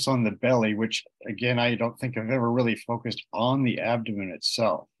focus on the belly, which again, I don't think I've ever really focused on the abdomen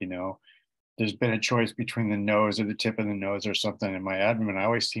itself. You know, there's been a choice between the nose or the tip of the nose or something in my abdomen. I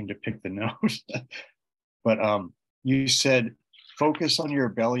always seem to pick the nose. But you said focus on your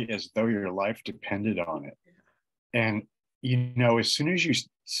belly as though your life depended on it. And, you know, as soon as you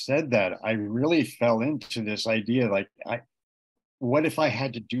said that, I really fell into this idea, like, what if I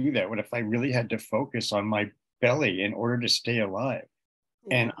had to do that? What if I really had to focus on my belly in order to stay alive?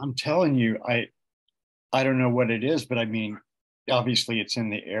 Yeah. And I'm telling you, I don't know what it is, but I mean, obviously it's in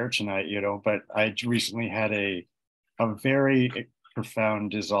the air tonight, you know, but I recently had a very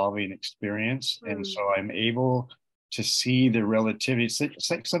profound dissolving experience. And so I'm able to see the relativity. It's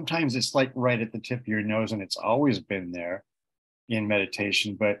like sometimes it's like right at the tip of your nose, and it's always been there in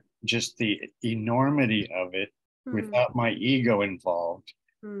meditation, but just the enormity of it without my ego involved,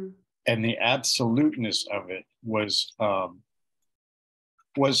 and the absoluteness of it was my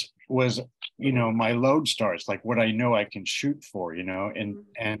lodestars, like what I know I can shoot for,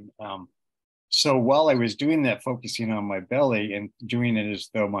 and so while I was doing that, focusing on my belly and doing it as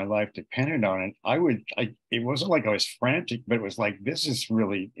though my life depended on it, it wasn't like I was frantic, but it was like, this is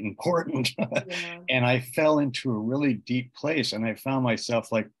really important. Yeah. And I fell into a really deep place, and I found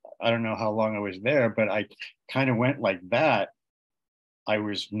myself like, I don't know how long I was there, but I kind of went like that. I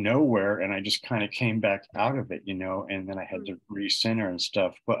was nowhere, and I just kind of came back out of it, and then I had to recenter and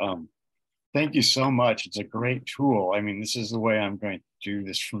stuff. But thank you so much. It's a great tool. I mean, this is the way I'm going to do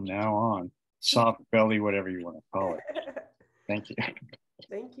this from now on. Soft belly, whatever you want to call it. Thank you.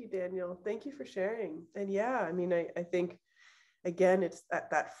 Thank you, Daniel. Thank you for sharing. And yeah, I mean, I think, again, it's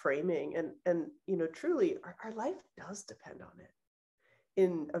that framing, and truly our life does depend on it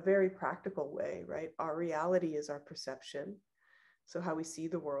in a very practical way, right? Our reality is our perception. So how we see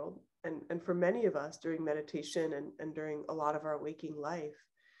the world. And for many of us during meditation and during a lot of our waking life,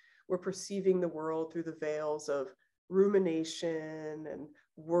 we're perceiving the world through the veils of rumination and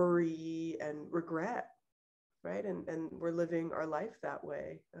worry and regret, right? And we're living our life that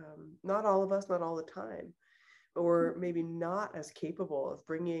way. Not all of us, not all the time, but we're maybe not as capable of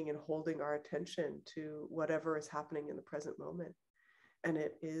bringing and holding our attention to whatever is happening in the present moment. And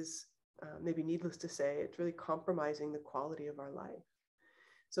it is, maybe needless to say, it's really compromising the quality of our life.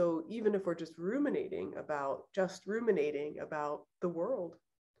 So even if we're just ruminating about the world,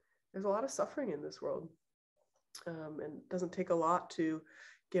 there's a lot of suffering in this world. And it doesn't take a lot to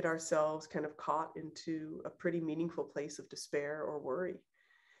get ourselves kind of caught into a pretty meaningful place of despair or worry.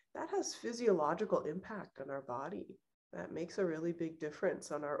 That has physiological impact on our body. That makes a really big difference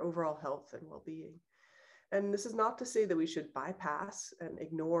on our overall health and well-being. And this is not to say that we should bypass and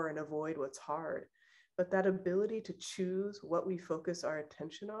ignore and avoid what's hard, but that ability to choose what we focus our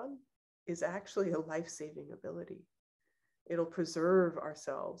attention on is actually a life-saving ability. It'll preserve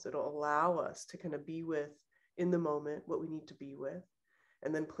ourselves. It'll allow us to kind of be with in the moment what we need to be with,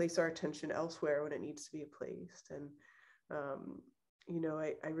 and then place our attention elsewhere when it needs to be placed. And,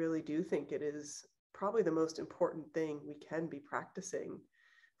 I really do think it is probably the most important thing we can be practicing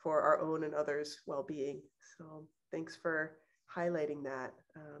for our own and others' well-being. So thanks for highlighting that,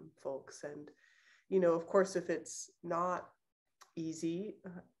 folks. And, of course, if it's not easy,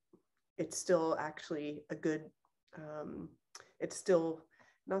 it's still actually a good, it's still,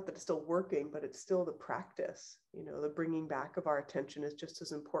 not that it's still working, but it's still the practice. The bringing back of our attention is just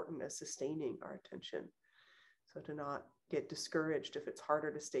as important as sustaining our attention. So to not get discouraged if it's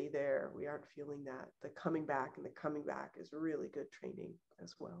harder to stay there, we aren't feeling that. The coming back is really good training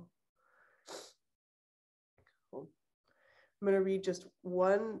as well. Cool. I'm going to read just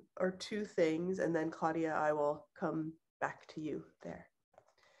one or two things, and then Claudia, I will come back to you there.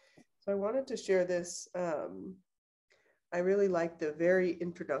 So I wanted to share this. I really like the very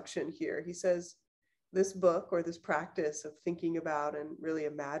introduction here. He says, this book, or this practice of thinking about and really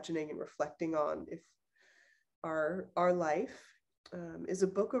imagining and reflecting on if our life is a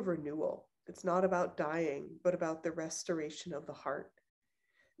book of renewal. It's not about dying, but about the restoration of the heart,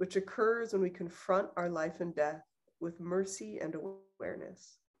 which occurs when we confront our life and death with mercy and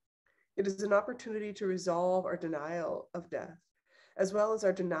awareness. It is an opportunity to resolve our denial of death, as well as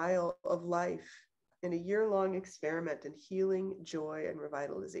our denial of life, in a year-long experiment in healing, joy, and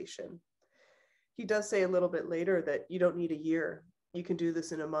revitalization. He does say a little bit later that you don't need a year. You can do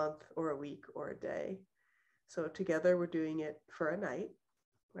this in a month or a week or a day. So together we're doing it for a night,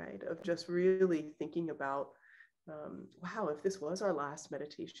 right? Of just really thinking about, wow, if this was our last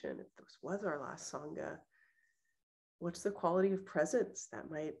meditation, if this was our last Sangha, what's the quality of presence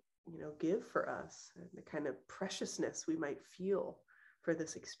that might, give for us, and the kind of preciousness we might feel for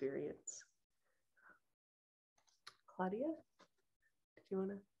this experience. Claudia, did you want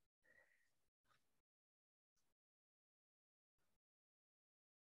to?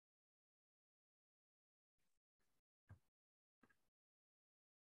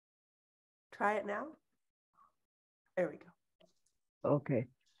 Try it now. There we go. Okay.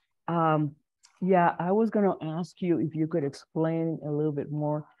 Yeah, I was going to ask you if you could explain a little bit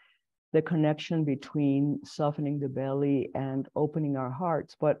more the connection between softening the belly and opening our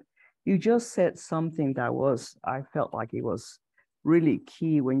hearts. But you just said something that I felt like it was really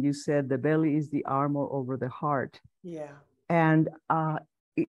key when you said the belly is the armor over the heart. Yeah. And all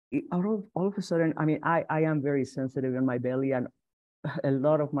of a sudden, I mean, I am very sensitive in my belly, and a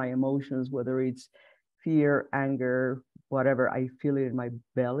lot of my emotions, whether it's fear, anger, whatever, I feel it in my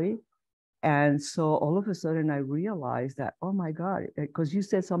belly. And so all of a sudden I realized that, oh my God, because you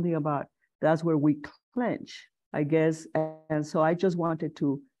said something about that's where we clench, I guess. And so I just wanted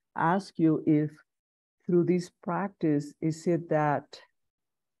to ask you if through this practice, is it that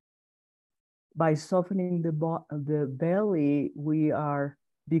by softening the belly, we are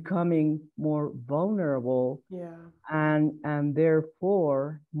becoming more vulnerable, and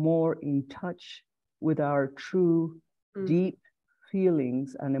therefore more in touch with our true deep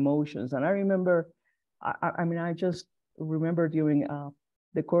feelings and emotions. And I remember, I mean, I just remember during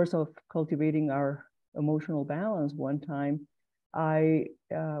the course of cultivating our emotional balance, one time I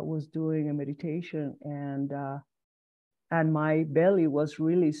was doing a meditation, and my belly was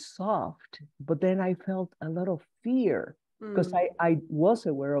really soft, but then I felt a lot of fear because I was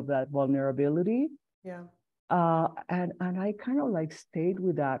aware of that vulnerability. Yeah. And I kind of like stayed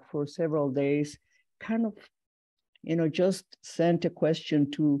with that for several days, kind of, just sent a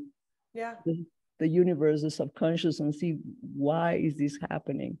question to the universe, the subconscious, and see why is this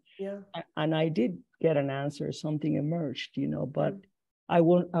happening. Yeah. And I did get an answer, something emerged, but I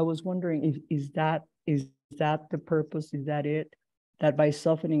was wondering is that the purpose? Is that it? That by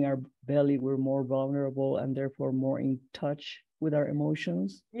softening our belly, we're more vulnerable and therefore more in touch with our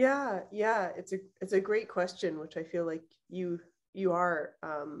emotions? Yeah. It's a great question, which I feel like you are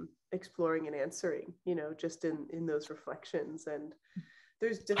exploring and answering, just in those reflections. And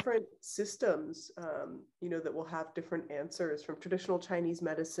there's different systems, that will have different answers from traditional Chinese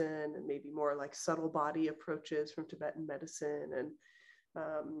medicine, and maybe more like subtle body approaches from Tibetan medicine. And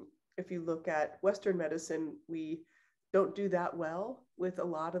if you look at Western medicine, we don't do that well with a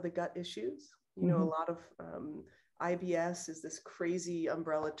lot of the gut issues. A lot of IBS is this crazy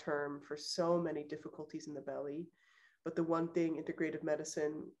umbrella term for so many difficulties in the belly. But the one thing integrative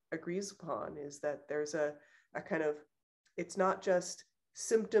medicine agrees upon is that there's a kind of, it's not just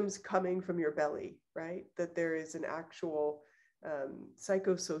symptoms coming from your belly, right? That there is an actual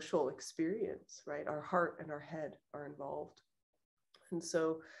psychosocial experience, right? Our heart and our head are involved. And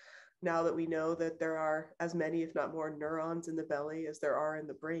so now that we know that there are as many, if not more, neurons in the belly as there are in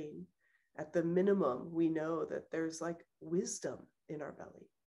the brain, at the minimum, we know that there's like wisdom in our belly.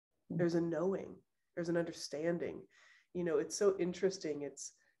 There's a knowing, there's an understanding. It's so interesting.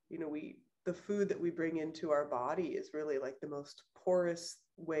 It's, the food that we bring into our body is really like the most porous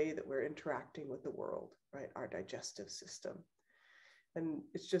way that we're interacting with the world, right? Our digestive system. And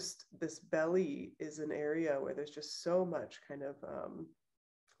it's just, this belly is an area where there's just so much kind of,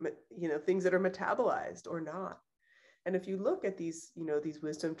 things that are metabolized or not. And if you look at these, these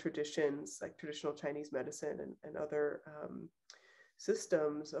wisdom traditions, like traditional Chinese medicine and other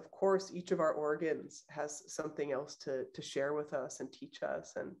systems, of course, each of our organs has something else to share with us and teach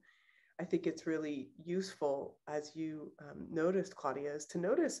us. And I think it's really useful, as you noticed, Claudia, is to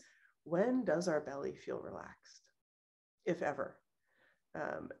notice, when does our belly feel relaxed, if ever?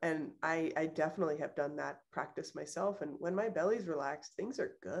 And I definitely have done that practice myself. And when my belly's relaxed, things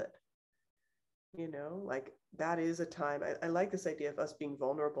are good. Like that is a time. I like this idea of us being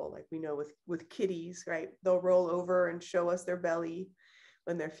vulnerable. Like we know with kitties, right? They'll roll over and show us their belly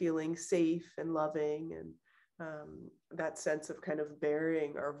when they're feeling safe and loving, and that sense of kind of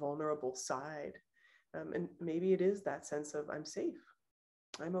bearing our vulnerable side. And maybe it is that sense of, I'm safe,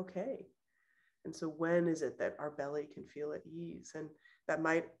 I'm okay. And so when is it that our belly can feel at ease? And that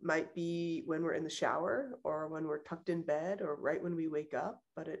might be when we're in the shower, or when we're tucked in bed, or right when we wake up,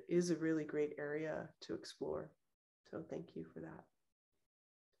 but it is a really great area to explore. So thank you for that.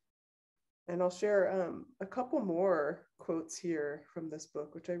 And I'll share a couple more quotes here from this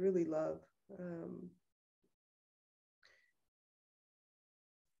book, which I really love.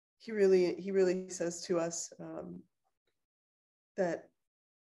 He really says to us that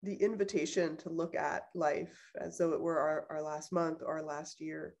the invitation to look at life as though it were our last month or our last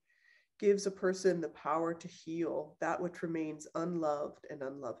year gives a person the power to heal that which remains unloved and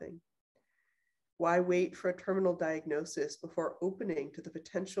unloving. Why wait for a terminal diagnosis before opening to the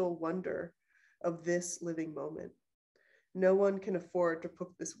potential wonder of this living moment? No one can afford to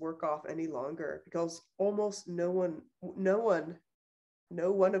put this work off any longer, because almost no one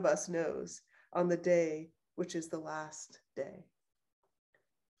of us knows on the day which is the last day.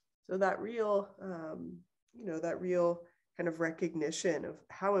 So that real kind of recognition of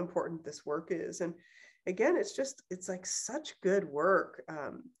how important this work is. And again, it's like such good work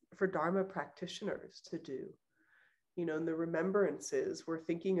for Dharma practitioners to do. In the remembrances, we're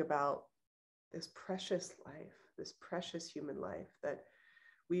thinking about this precious life, this precious human life that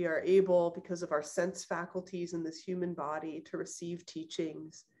we are able, because of our sense faculties in this human body, to receive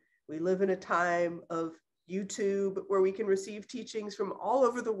teachings. We live in a time of YouTube where we can receive teachings from all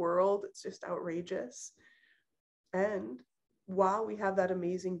over the world. It's just outrageous. And while we have that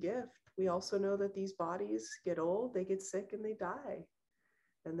amazing gift, we also know that these bodies get old, they get sick, and they die.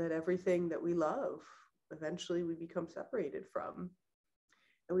 And that everything that we love, eventually we become separated from.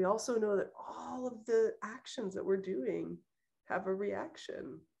 And we also know that all of the actions that we're doing have a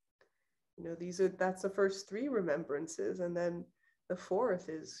reaction. You know, that's the first 3 remembrances. And then the 4th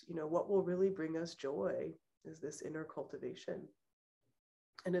is, you know, what will really bring us joy is this inner cultivation.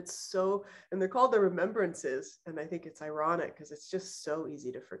 And and they're called the remembrances. And I think it's ironic because it's just so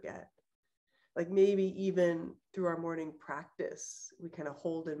easy to forget. Like maybe even through our morning practice, we kind of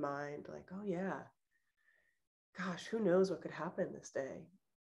hold in mind like, oh yeah, gosh, who knows what could happen this day?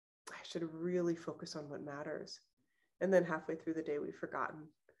 I should really focus on what matters. And then halfway through the day,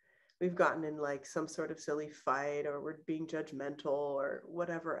 we've gotten in like some sort of silly fight, or we're being judgmental or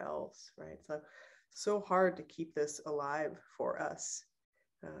whatever else, right? So hard to keep this alive for us.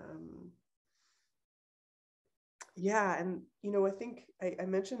 Yeah, and you know, I think I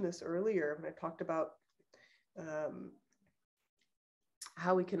mentioned this earlier when I talked about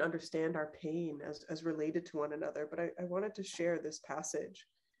how we can understand our pain as related to one another, but I wanted to share this passage.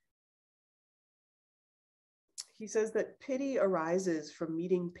 He says that pity arises from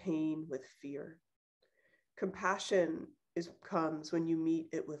meeting pain with fear. Compassion comes when you meet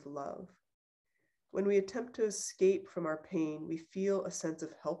it with love. When we attempt to escape from our pain, we feel a sense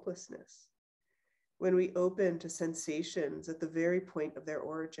of helplessness. When we open to sensations at the very point of their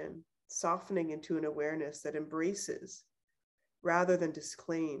origin, softening into an awareness that embraces rather than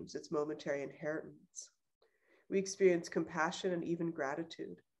disclaims its momentary inheritance, we experience compassion and even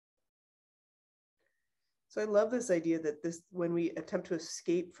gratitude. So I love this idea that when we attempt to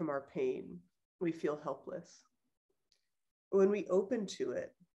escape from our pain, we feel helpless. When we open to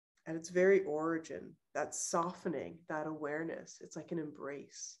it at its very origin, that softening, that awareness, it's like an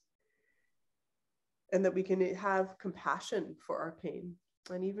embrace. And that we can have compassion for our pain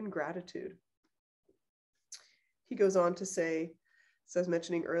and even gratitude. He goes on to say, as I was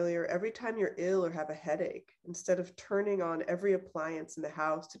mentioning earlier, every time you're ill or have a headache, instead of turning on every appliance in the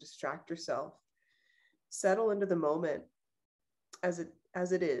house to distract yourself, settle into the moment as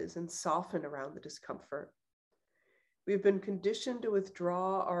it is and soften around the discomfort. We've been conditioned to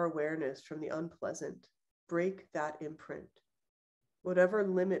withdraw our awareness from the unpleasant, break that imprint. Whatever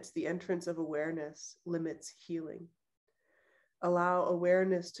limits the entrance of awareness limits healing. Allow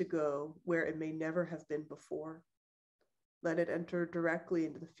awareness to go where it may never have been before. Let it enter directly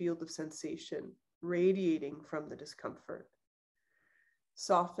into the field of sensation, radiating from the discomfort.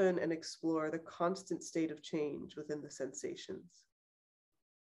 Soften and explore the constant state of change within the sensations.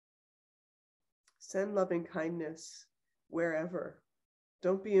 Send loving kindness wherever.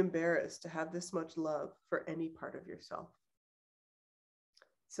 Don't be embarrassed to have this much love for any part of yourself.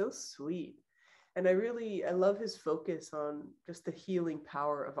 So sweet. And I love his focus on just the healing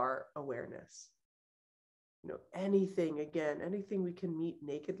power of our awareness. You know, anything we can meet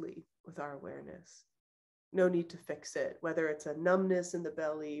nakedly with our awareness. No need to fix it, whether it's a numbness in the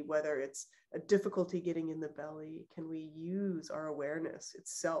belly, whether it's a difficulty getting in the belly. Can we use our awareness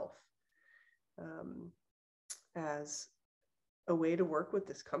itself as a way to work with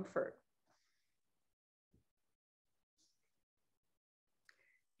discomfort?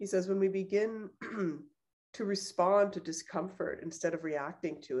 He says, when we begin to respond to discomfort instead of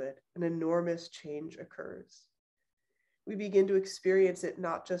reacting to it, an enormous change occurs. We begin to experience it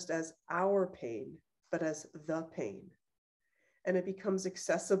not just as our pain, but as the pain. And it becomes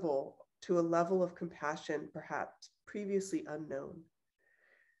accessible to a level of compassion perhaps previously unknown.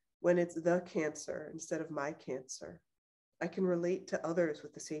 When it's the cancer instead of my cancer, I can relate to others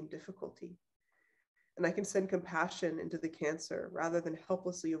with the same difficulty. And I can send compassion into the cancer rather than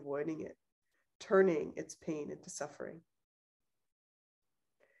helplessly avoiding it, turning its pain into suffering.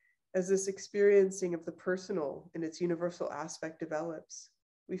 As this experiencing of the personal in its universal aspect develops,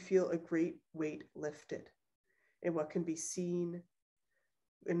 we feel a great weight lifted in what can be seen,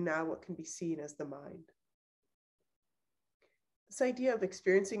 and now what can be seen as the mind. This idea of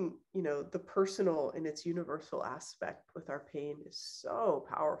experiencing, the personal in its universal aspect with our pain is so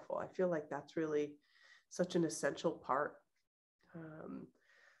powerful. I feel like that's really such an essential part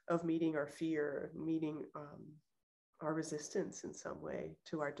of meeting our fear, meeting our resistance in some way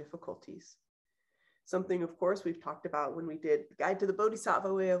to our difficulties. Something, of course, we've talked about when we did the Guide to the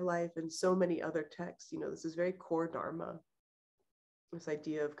Bodhisattva Way of Life and so many other texts. This is very core Dharma, this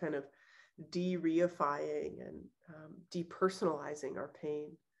idea of kind of de-reifying and depersonalizing our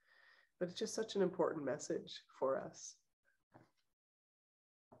pain. But it's just such an important message for us.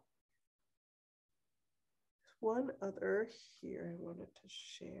 one other here I wanted to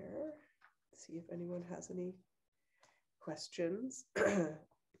share. See if anyone has any questions.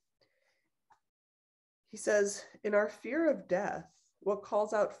 He says, in our fear of death, what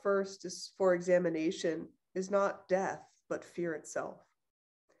calls out first is for examination is not death, but fear itself.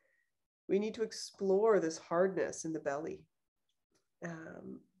 We need to explore this hardness in the belly.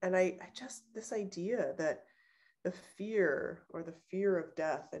 And I just, this idea that the fear or the fear of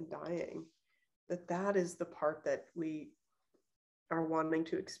death and dying, that is the part that we are wanting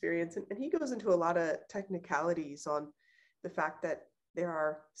to experience. And he goes into a lot of technicalities on the fact that there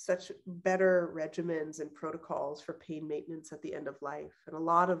are such better regimens and protocols for pain maintenance at the end of life. And a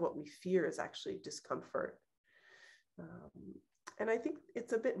lot of what we fear is actually discomfort. And I think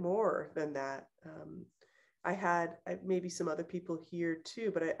it's a bit more than that. Maybe some other people here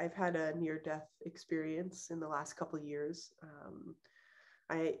too, but I've had a near-death experience in the last couple of years.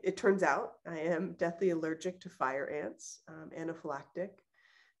 It turns out I am deathly allergic to fire ants, anaphylactic,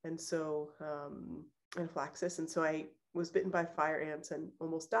 and so anaphylaxis. And so I was bitten by fire ants and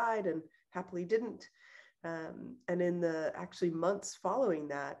almost died, and happily didn't. And in the actually months following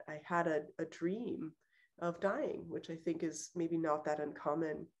that, I had a dream of dying, which I think is maybe not that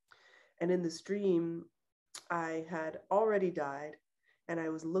uncommon. And in this dream, I had already died, and I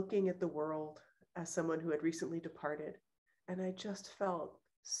was looking at the world as someone who had recently departed. And I just felt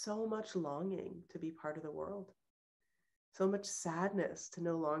so much longing to be part of the world, so much sadness to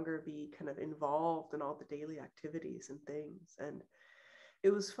no longer be kind of involved in all the daily activities and things. And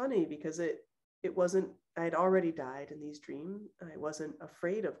it was funny because it wasn't, I had already died in these dreams. I wasn't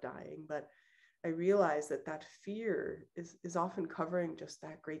afraid of dying, but I realized that fear is often covering just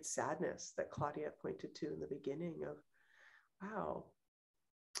that great sadness that Claudia pointed to in the beginning of, wow,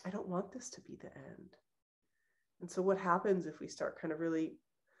 I don't want this to be the end. And so what happens if we start kind of really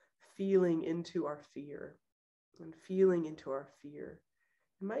feeling into our fear and feeling into our fear?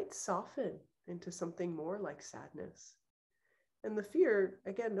 It might soften into something more like sadness. And the fear,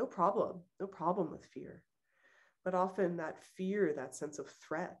 again, no problem with fear. But often that fear, that sense of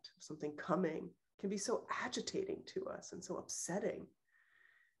threat, something coming, can be so agitating to us and so upsetting.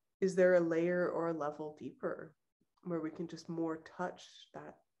 Is there a layer or a level deeper where we can just more touch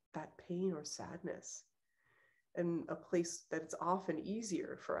that pain or sadness? And a place that it's often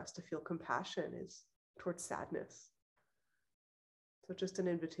easier for us to feel compassion is towards sadness. So just an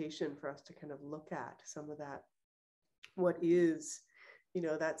invitation for us to kind of look at some of that, what is,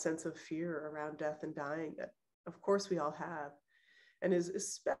 that sense of fear around death and dying that of course we all have, and is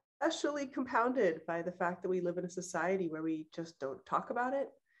especially compounded by the fact that we live in a society where we just don't talk about it.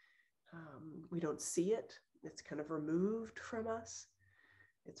 We don't see it. It's kind of removed from us.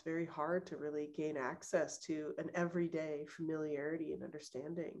 It's very hard to really gain access to an everyday familiarity and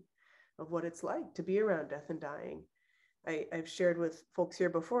understanding of what it's like to be around death and dying. I've shared with folks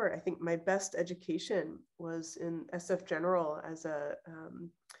here before, I think my best education was in SF General as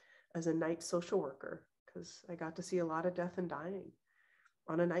a night social worker, because I got to see a lot of death and dying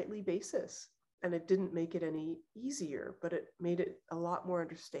on a nightly basis. And it didn't make it any easier, but it made it a lot more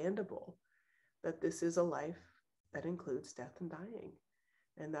understandable that this is a life that includes death and dying.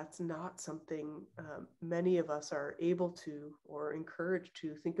 And that's not something many of us are able to or encouraged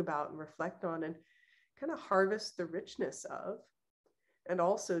to think about and reflect on and kind of harvest the richness of, and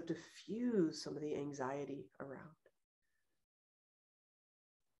also diffuse some of the anxiety around.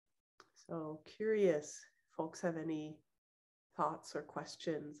 So curious, folks have any thoughts or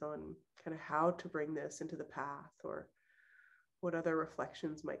questions on kind of how to bring this into the path, or what other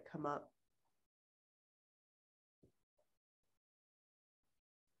reflections might come up?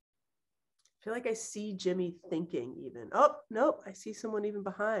 I feel like I see Jimmy thinking even. Oh, nope, I see someone even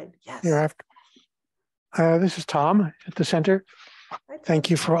behind. Yes. This is Tom at the center. Hi, Thank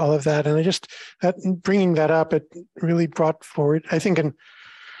you for all of that. And I just, bringing that up, it really brought forward, I think, and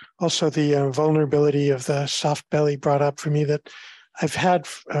also the vulnerability of the soft belly brought up for me that I've had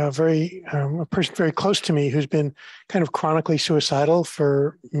a person very close to me who's been kind of chronically suicidal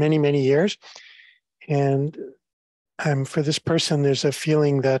for many, many years. And for this person, there's a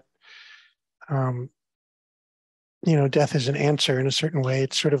feeling that, death is an answer in a certain way.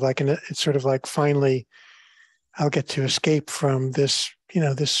 It's sort of like finally I'll get to escape from this,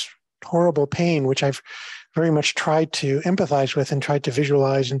 this horrible pain, which I've very much tried to empathize with and tried to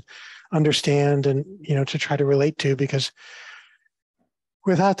visualize and understand and, to try to relate to, because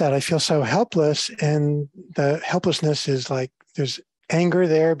without that, I feel so helpless. And the helplessness is like, there's anger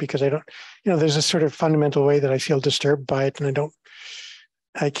there because I don't, there's a sort of fundamental way that I feel disturbed by it, and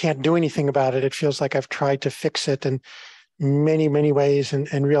I can't do anything about it. It feels like I've tried to fix it and many, many ways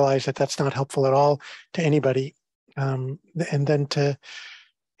and realize that that's not helpful at all to anybody. And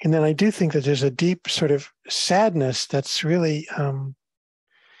then I do think that there's a deep sort of sadness that's really,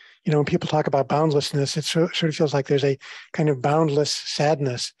 when people talk about boundlessness, it sort of feels like there's a kind of boundless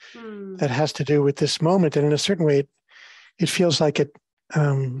sadness that has to do with this moment. And in a certain way, it feels like it,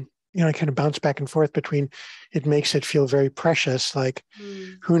 I kind of bounce back and forth between, it makes it feel very precious, like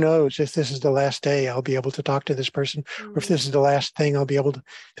who knows if this is the last day I'll be able to talk to this person, or if this is the last thing I'll be able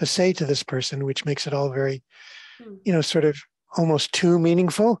to say to this person, which makes it all very, sort of almost too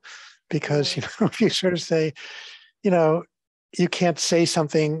meaningful, because, if you sort of say, you can't say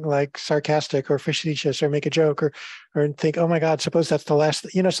something like sarcastic or facetious or make a joke or think, oh my God, suppose that's the last,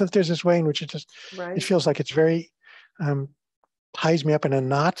 so there's this way in which it feels like it's very, ties me up in a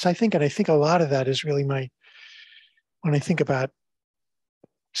knots, I think. And I think a lot of that is really when I think about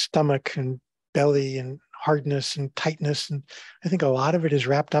stomach and belly and hardness and tightness, and I think a lot of it is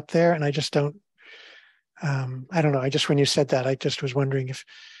wrapped up there. And I just don't, I don't know. When you said that, I just was wondering if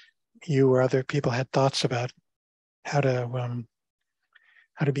you or other people had thoughts about how to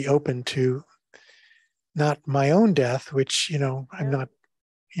be open to not my own death, which, I'm not,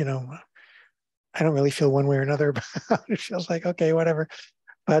 I don't really feel one way or another about. It feels like, okay, whatever.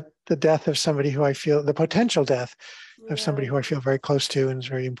 But the death of somebody who I feel, the potential death of somebody who I feel very close to and is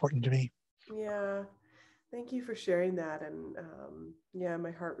very important to me. Yeah. Thank you for sharing that. And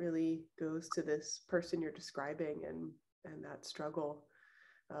my heart really goes to this person you're describing and that struggle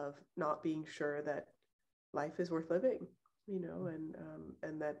of not being sure that life is worth living,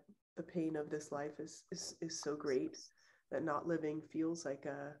 and that the pain of this life is so great that not living feels like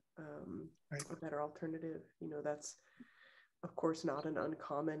a better alternative. That's of course not an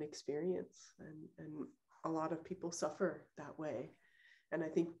uncommon experience, and a lot of people suffer that way. And I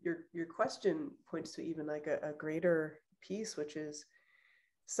think your question points to even like a greater piece, which is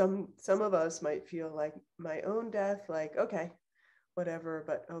some of us might feel like my own death, like, okay, whatever,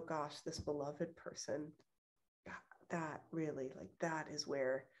 but oh gosh, this beloved person, that really, like, that is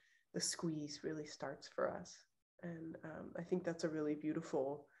where the squeeze really starts for us. And I think that's a really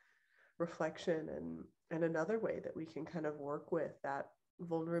beautiful reflection and another way that we can kind of work with that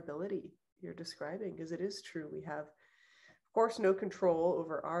vulnerability you're describing, because it is true. We have, of course, no control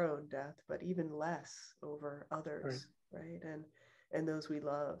over our own death, but even less over others, right? And those we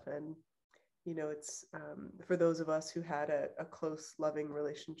love. And, it's for those of us who had a close, loving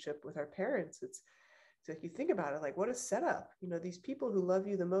relationship with our parents, it's like you think about it, like, what a setup. These people who love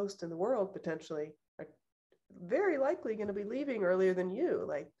you the most in the world potentially are very likely going to be leaving earlier than you.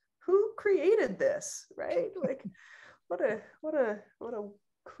 Like, who created this, right? Like, what a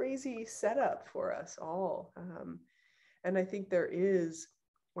crazy setup for us all. And I think there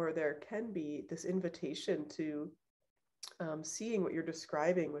can be this invitation to seeing what you're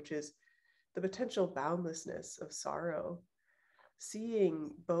describing, which is the potential boundlessness of sorrow.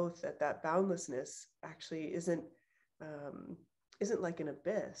 Seeing both that boundlessness actually isn't like an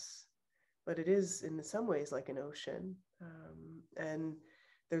abyss, but it is in some ways like an ocean. And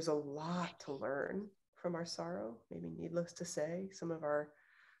there's a lot to learn from our sorrow. Maybe needless to say, some of our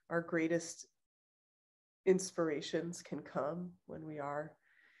greatest inspirations can come when we are,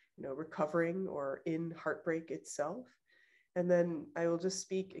 recovering or in heartbreak itself. And then I will just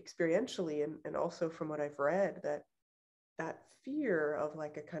speak experientially and also from what I've read, that fear of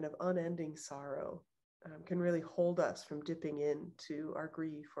like a kind of unending sorrow can really hold us from dipping into our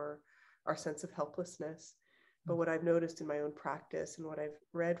grief or our sense of helplessness. But what I've noticed in my own practice and what I've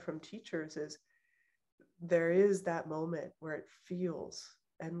read from teachers is there is that moment where it feels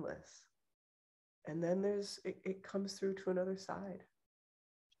endless. And then it comes through to another side.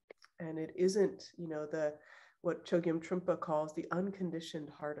 And it isn't, what Chogyam Trungpa calls the unconditioned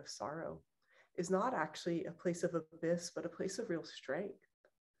heart of sorrow is not actually a place of abyss, but a place of real strength.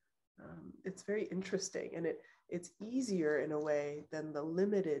 It's very interesting. And it's easier in a way than the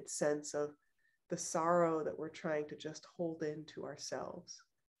limited sense of the sorrow that we're trying to just hold into ourselves.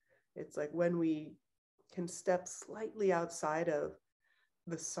 It's like when we can step slightly outside of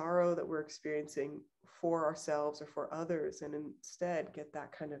the sorrow that we're experiencing for ourselves or for others, and instead get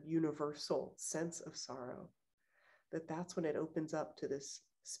that kind of universal sense of sorrow, that's when it opens up to this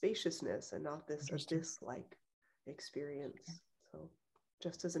spaciousness and not this abyss-like experience. So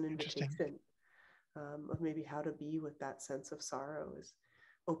just as an invitation of maybe how to be with that sense of sorrow is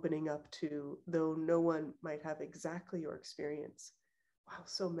opening up to, though no one might have exactly your experience, wow,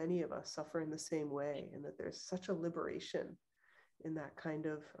 so many of us suffer in the same way, and that there's such a liberation in that kind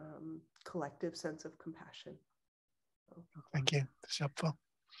of collective sense of compassion. So, thank you. That's helpful.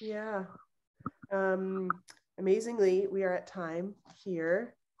 Yeah. Amazingly, we are at time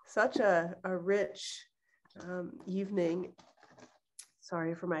here. Such a rich evening.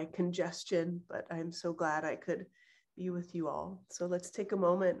 Sorry for my congestion, but I'm so glad I could be with you all. So let's take a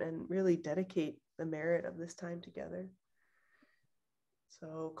moment and really dedicate the merit of this time together.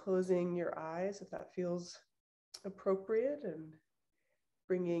 So closing your eyes if that feels appropriate, and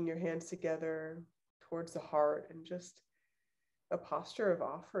bringing your hands together towards the heart, and just a posture of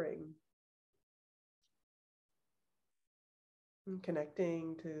offering. And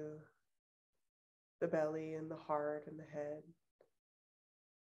connecting to the belly and the heart and the head.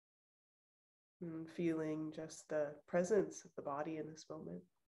 And feeling just the presence of the body in this moment.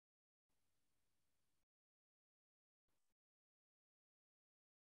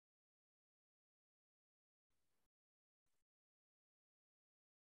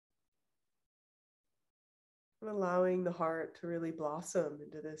 And allowing the heart to really blossom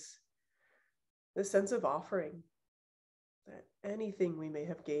into this sense of offering, that anything we may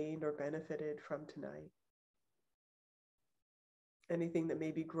have gained or benefited from tonight, anything that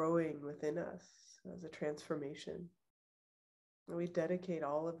may be growing within us as a transformation, and we dedicate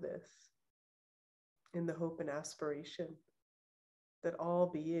all of this in the hope and aspiration that all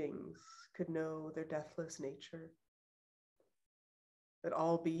beings could know their deathless nature, that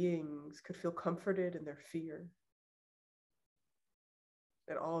all beings could feel comforted in their fear,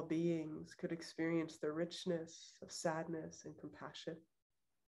 that all beings could experience the richness of sadness and compassion,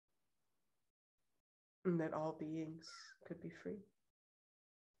 and that all beings could be free.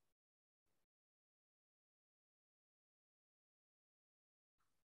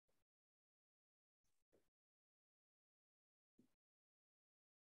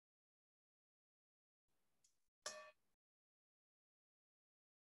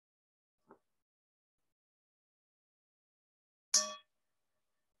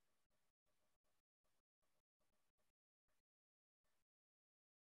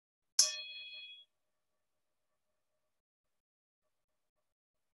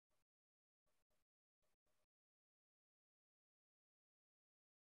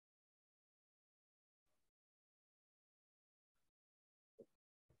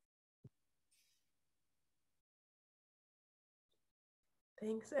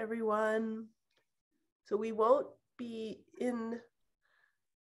 Thanks, everyone. So we won't be in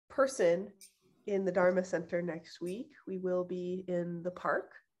person in the Dharma Center next week. We will be in the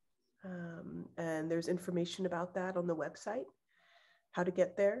park. And there's information about that on the website, how to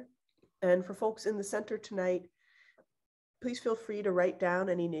get there. And for folks in the center tonight, please feel free to write down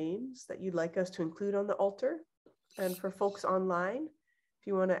any names that you'd like us to include on the altar. And for folks online, if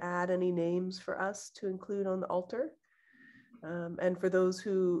you want to add any names for us to include on the altar. And for those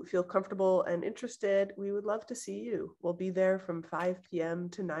who feel comfortable and interested, we would love to see you. We'll be there from 5 p.m.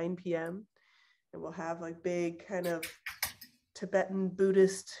 to 9 p.m. And we'll have like big kind of Tibetan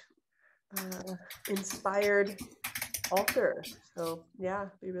Buddhist inspired altar. So yeah,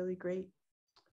 it'd be really great.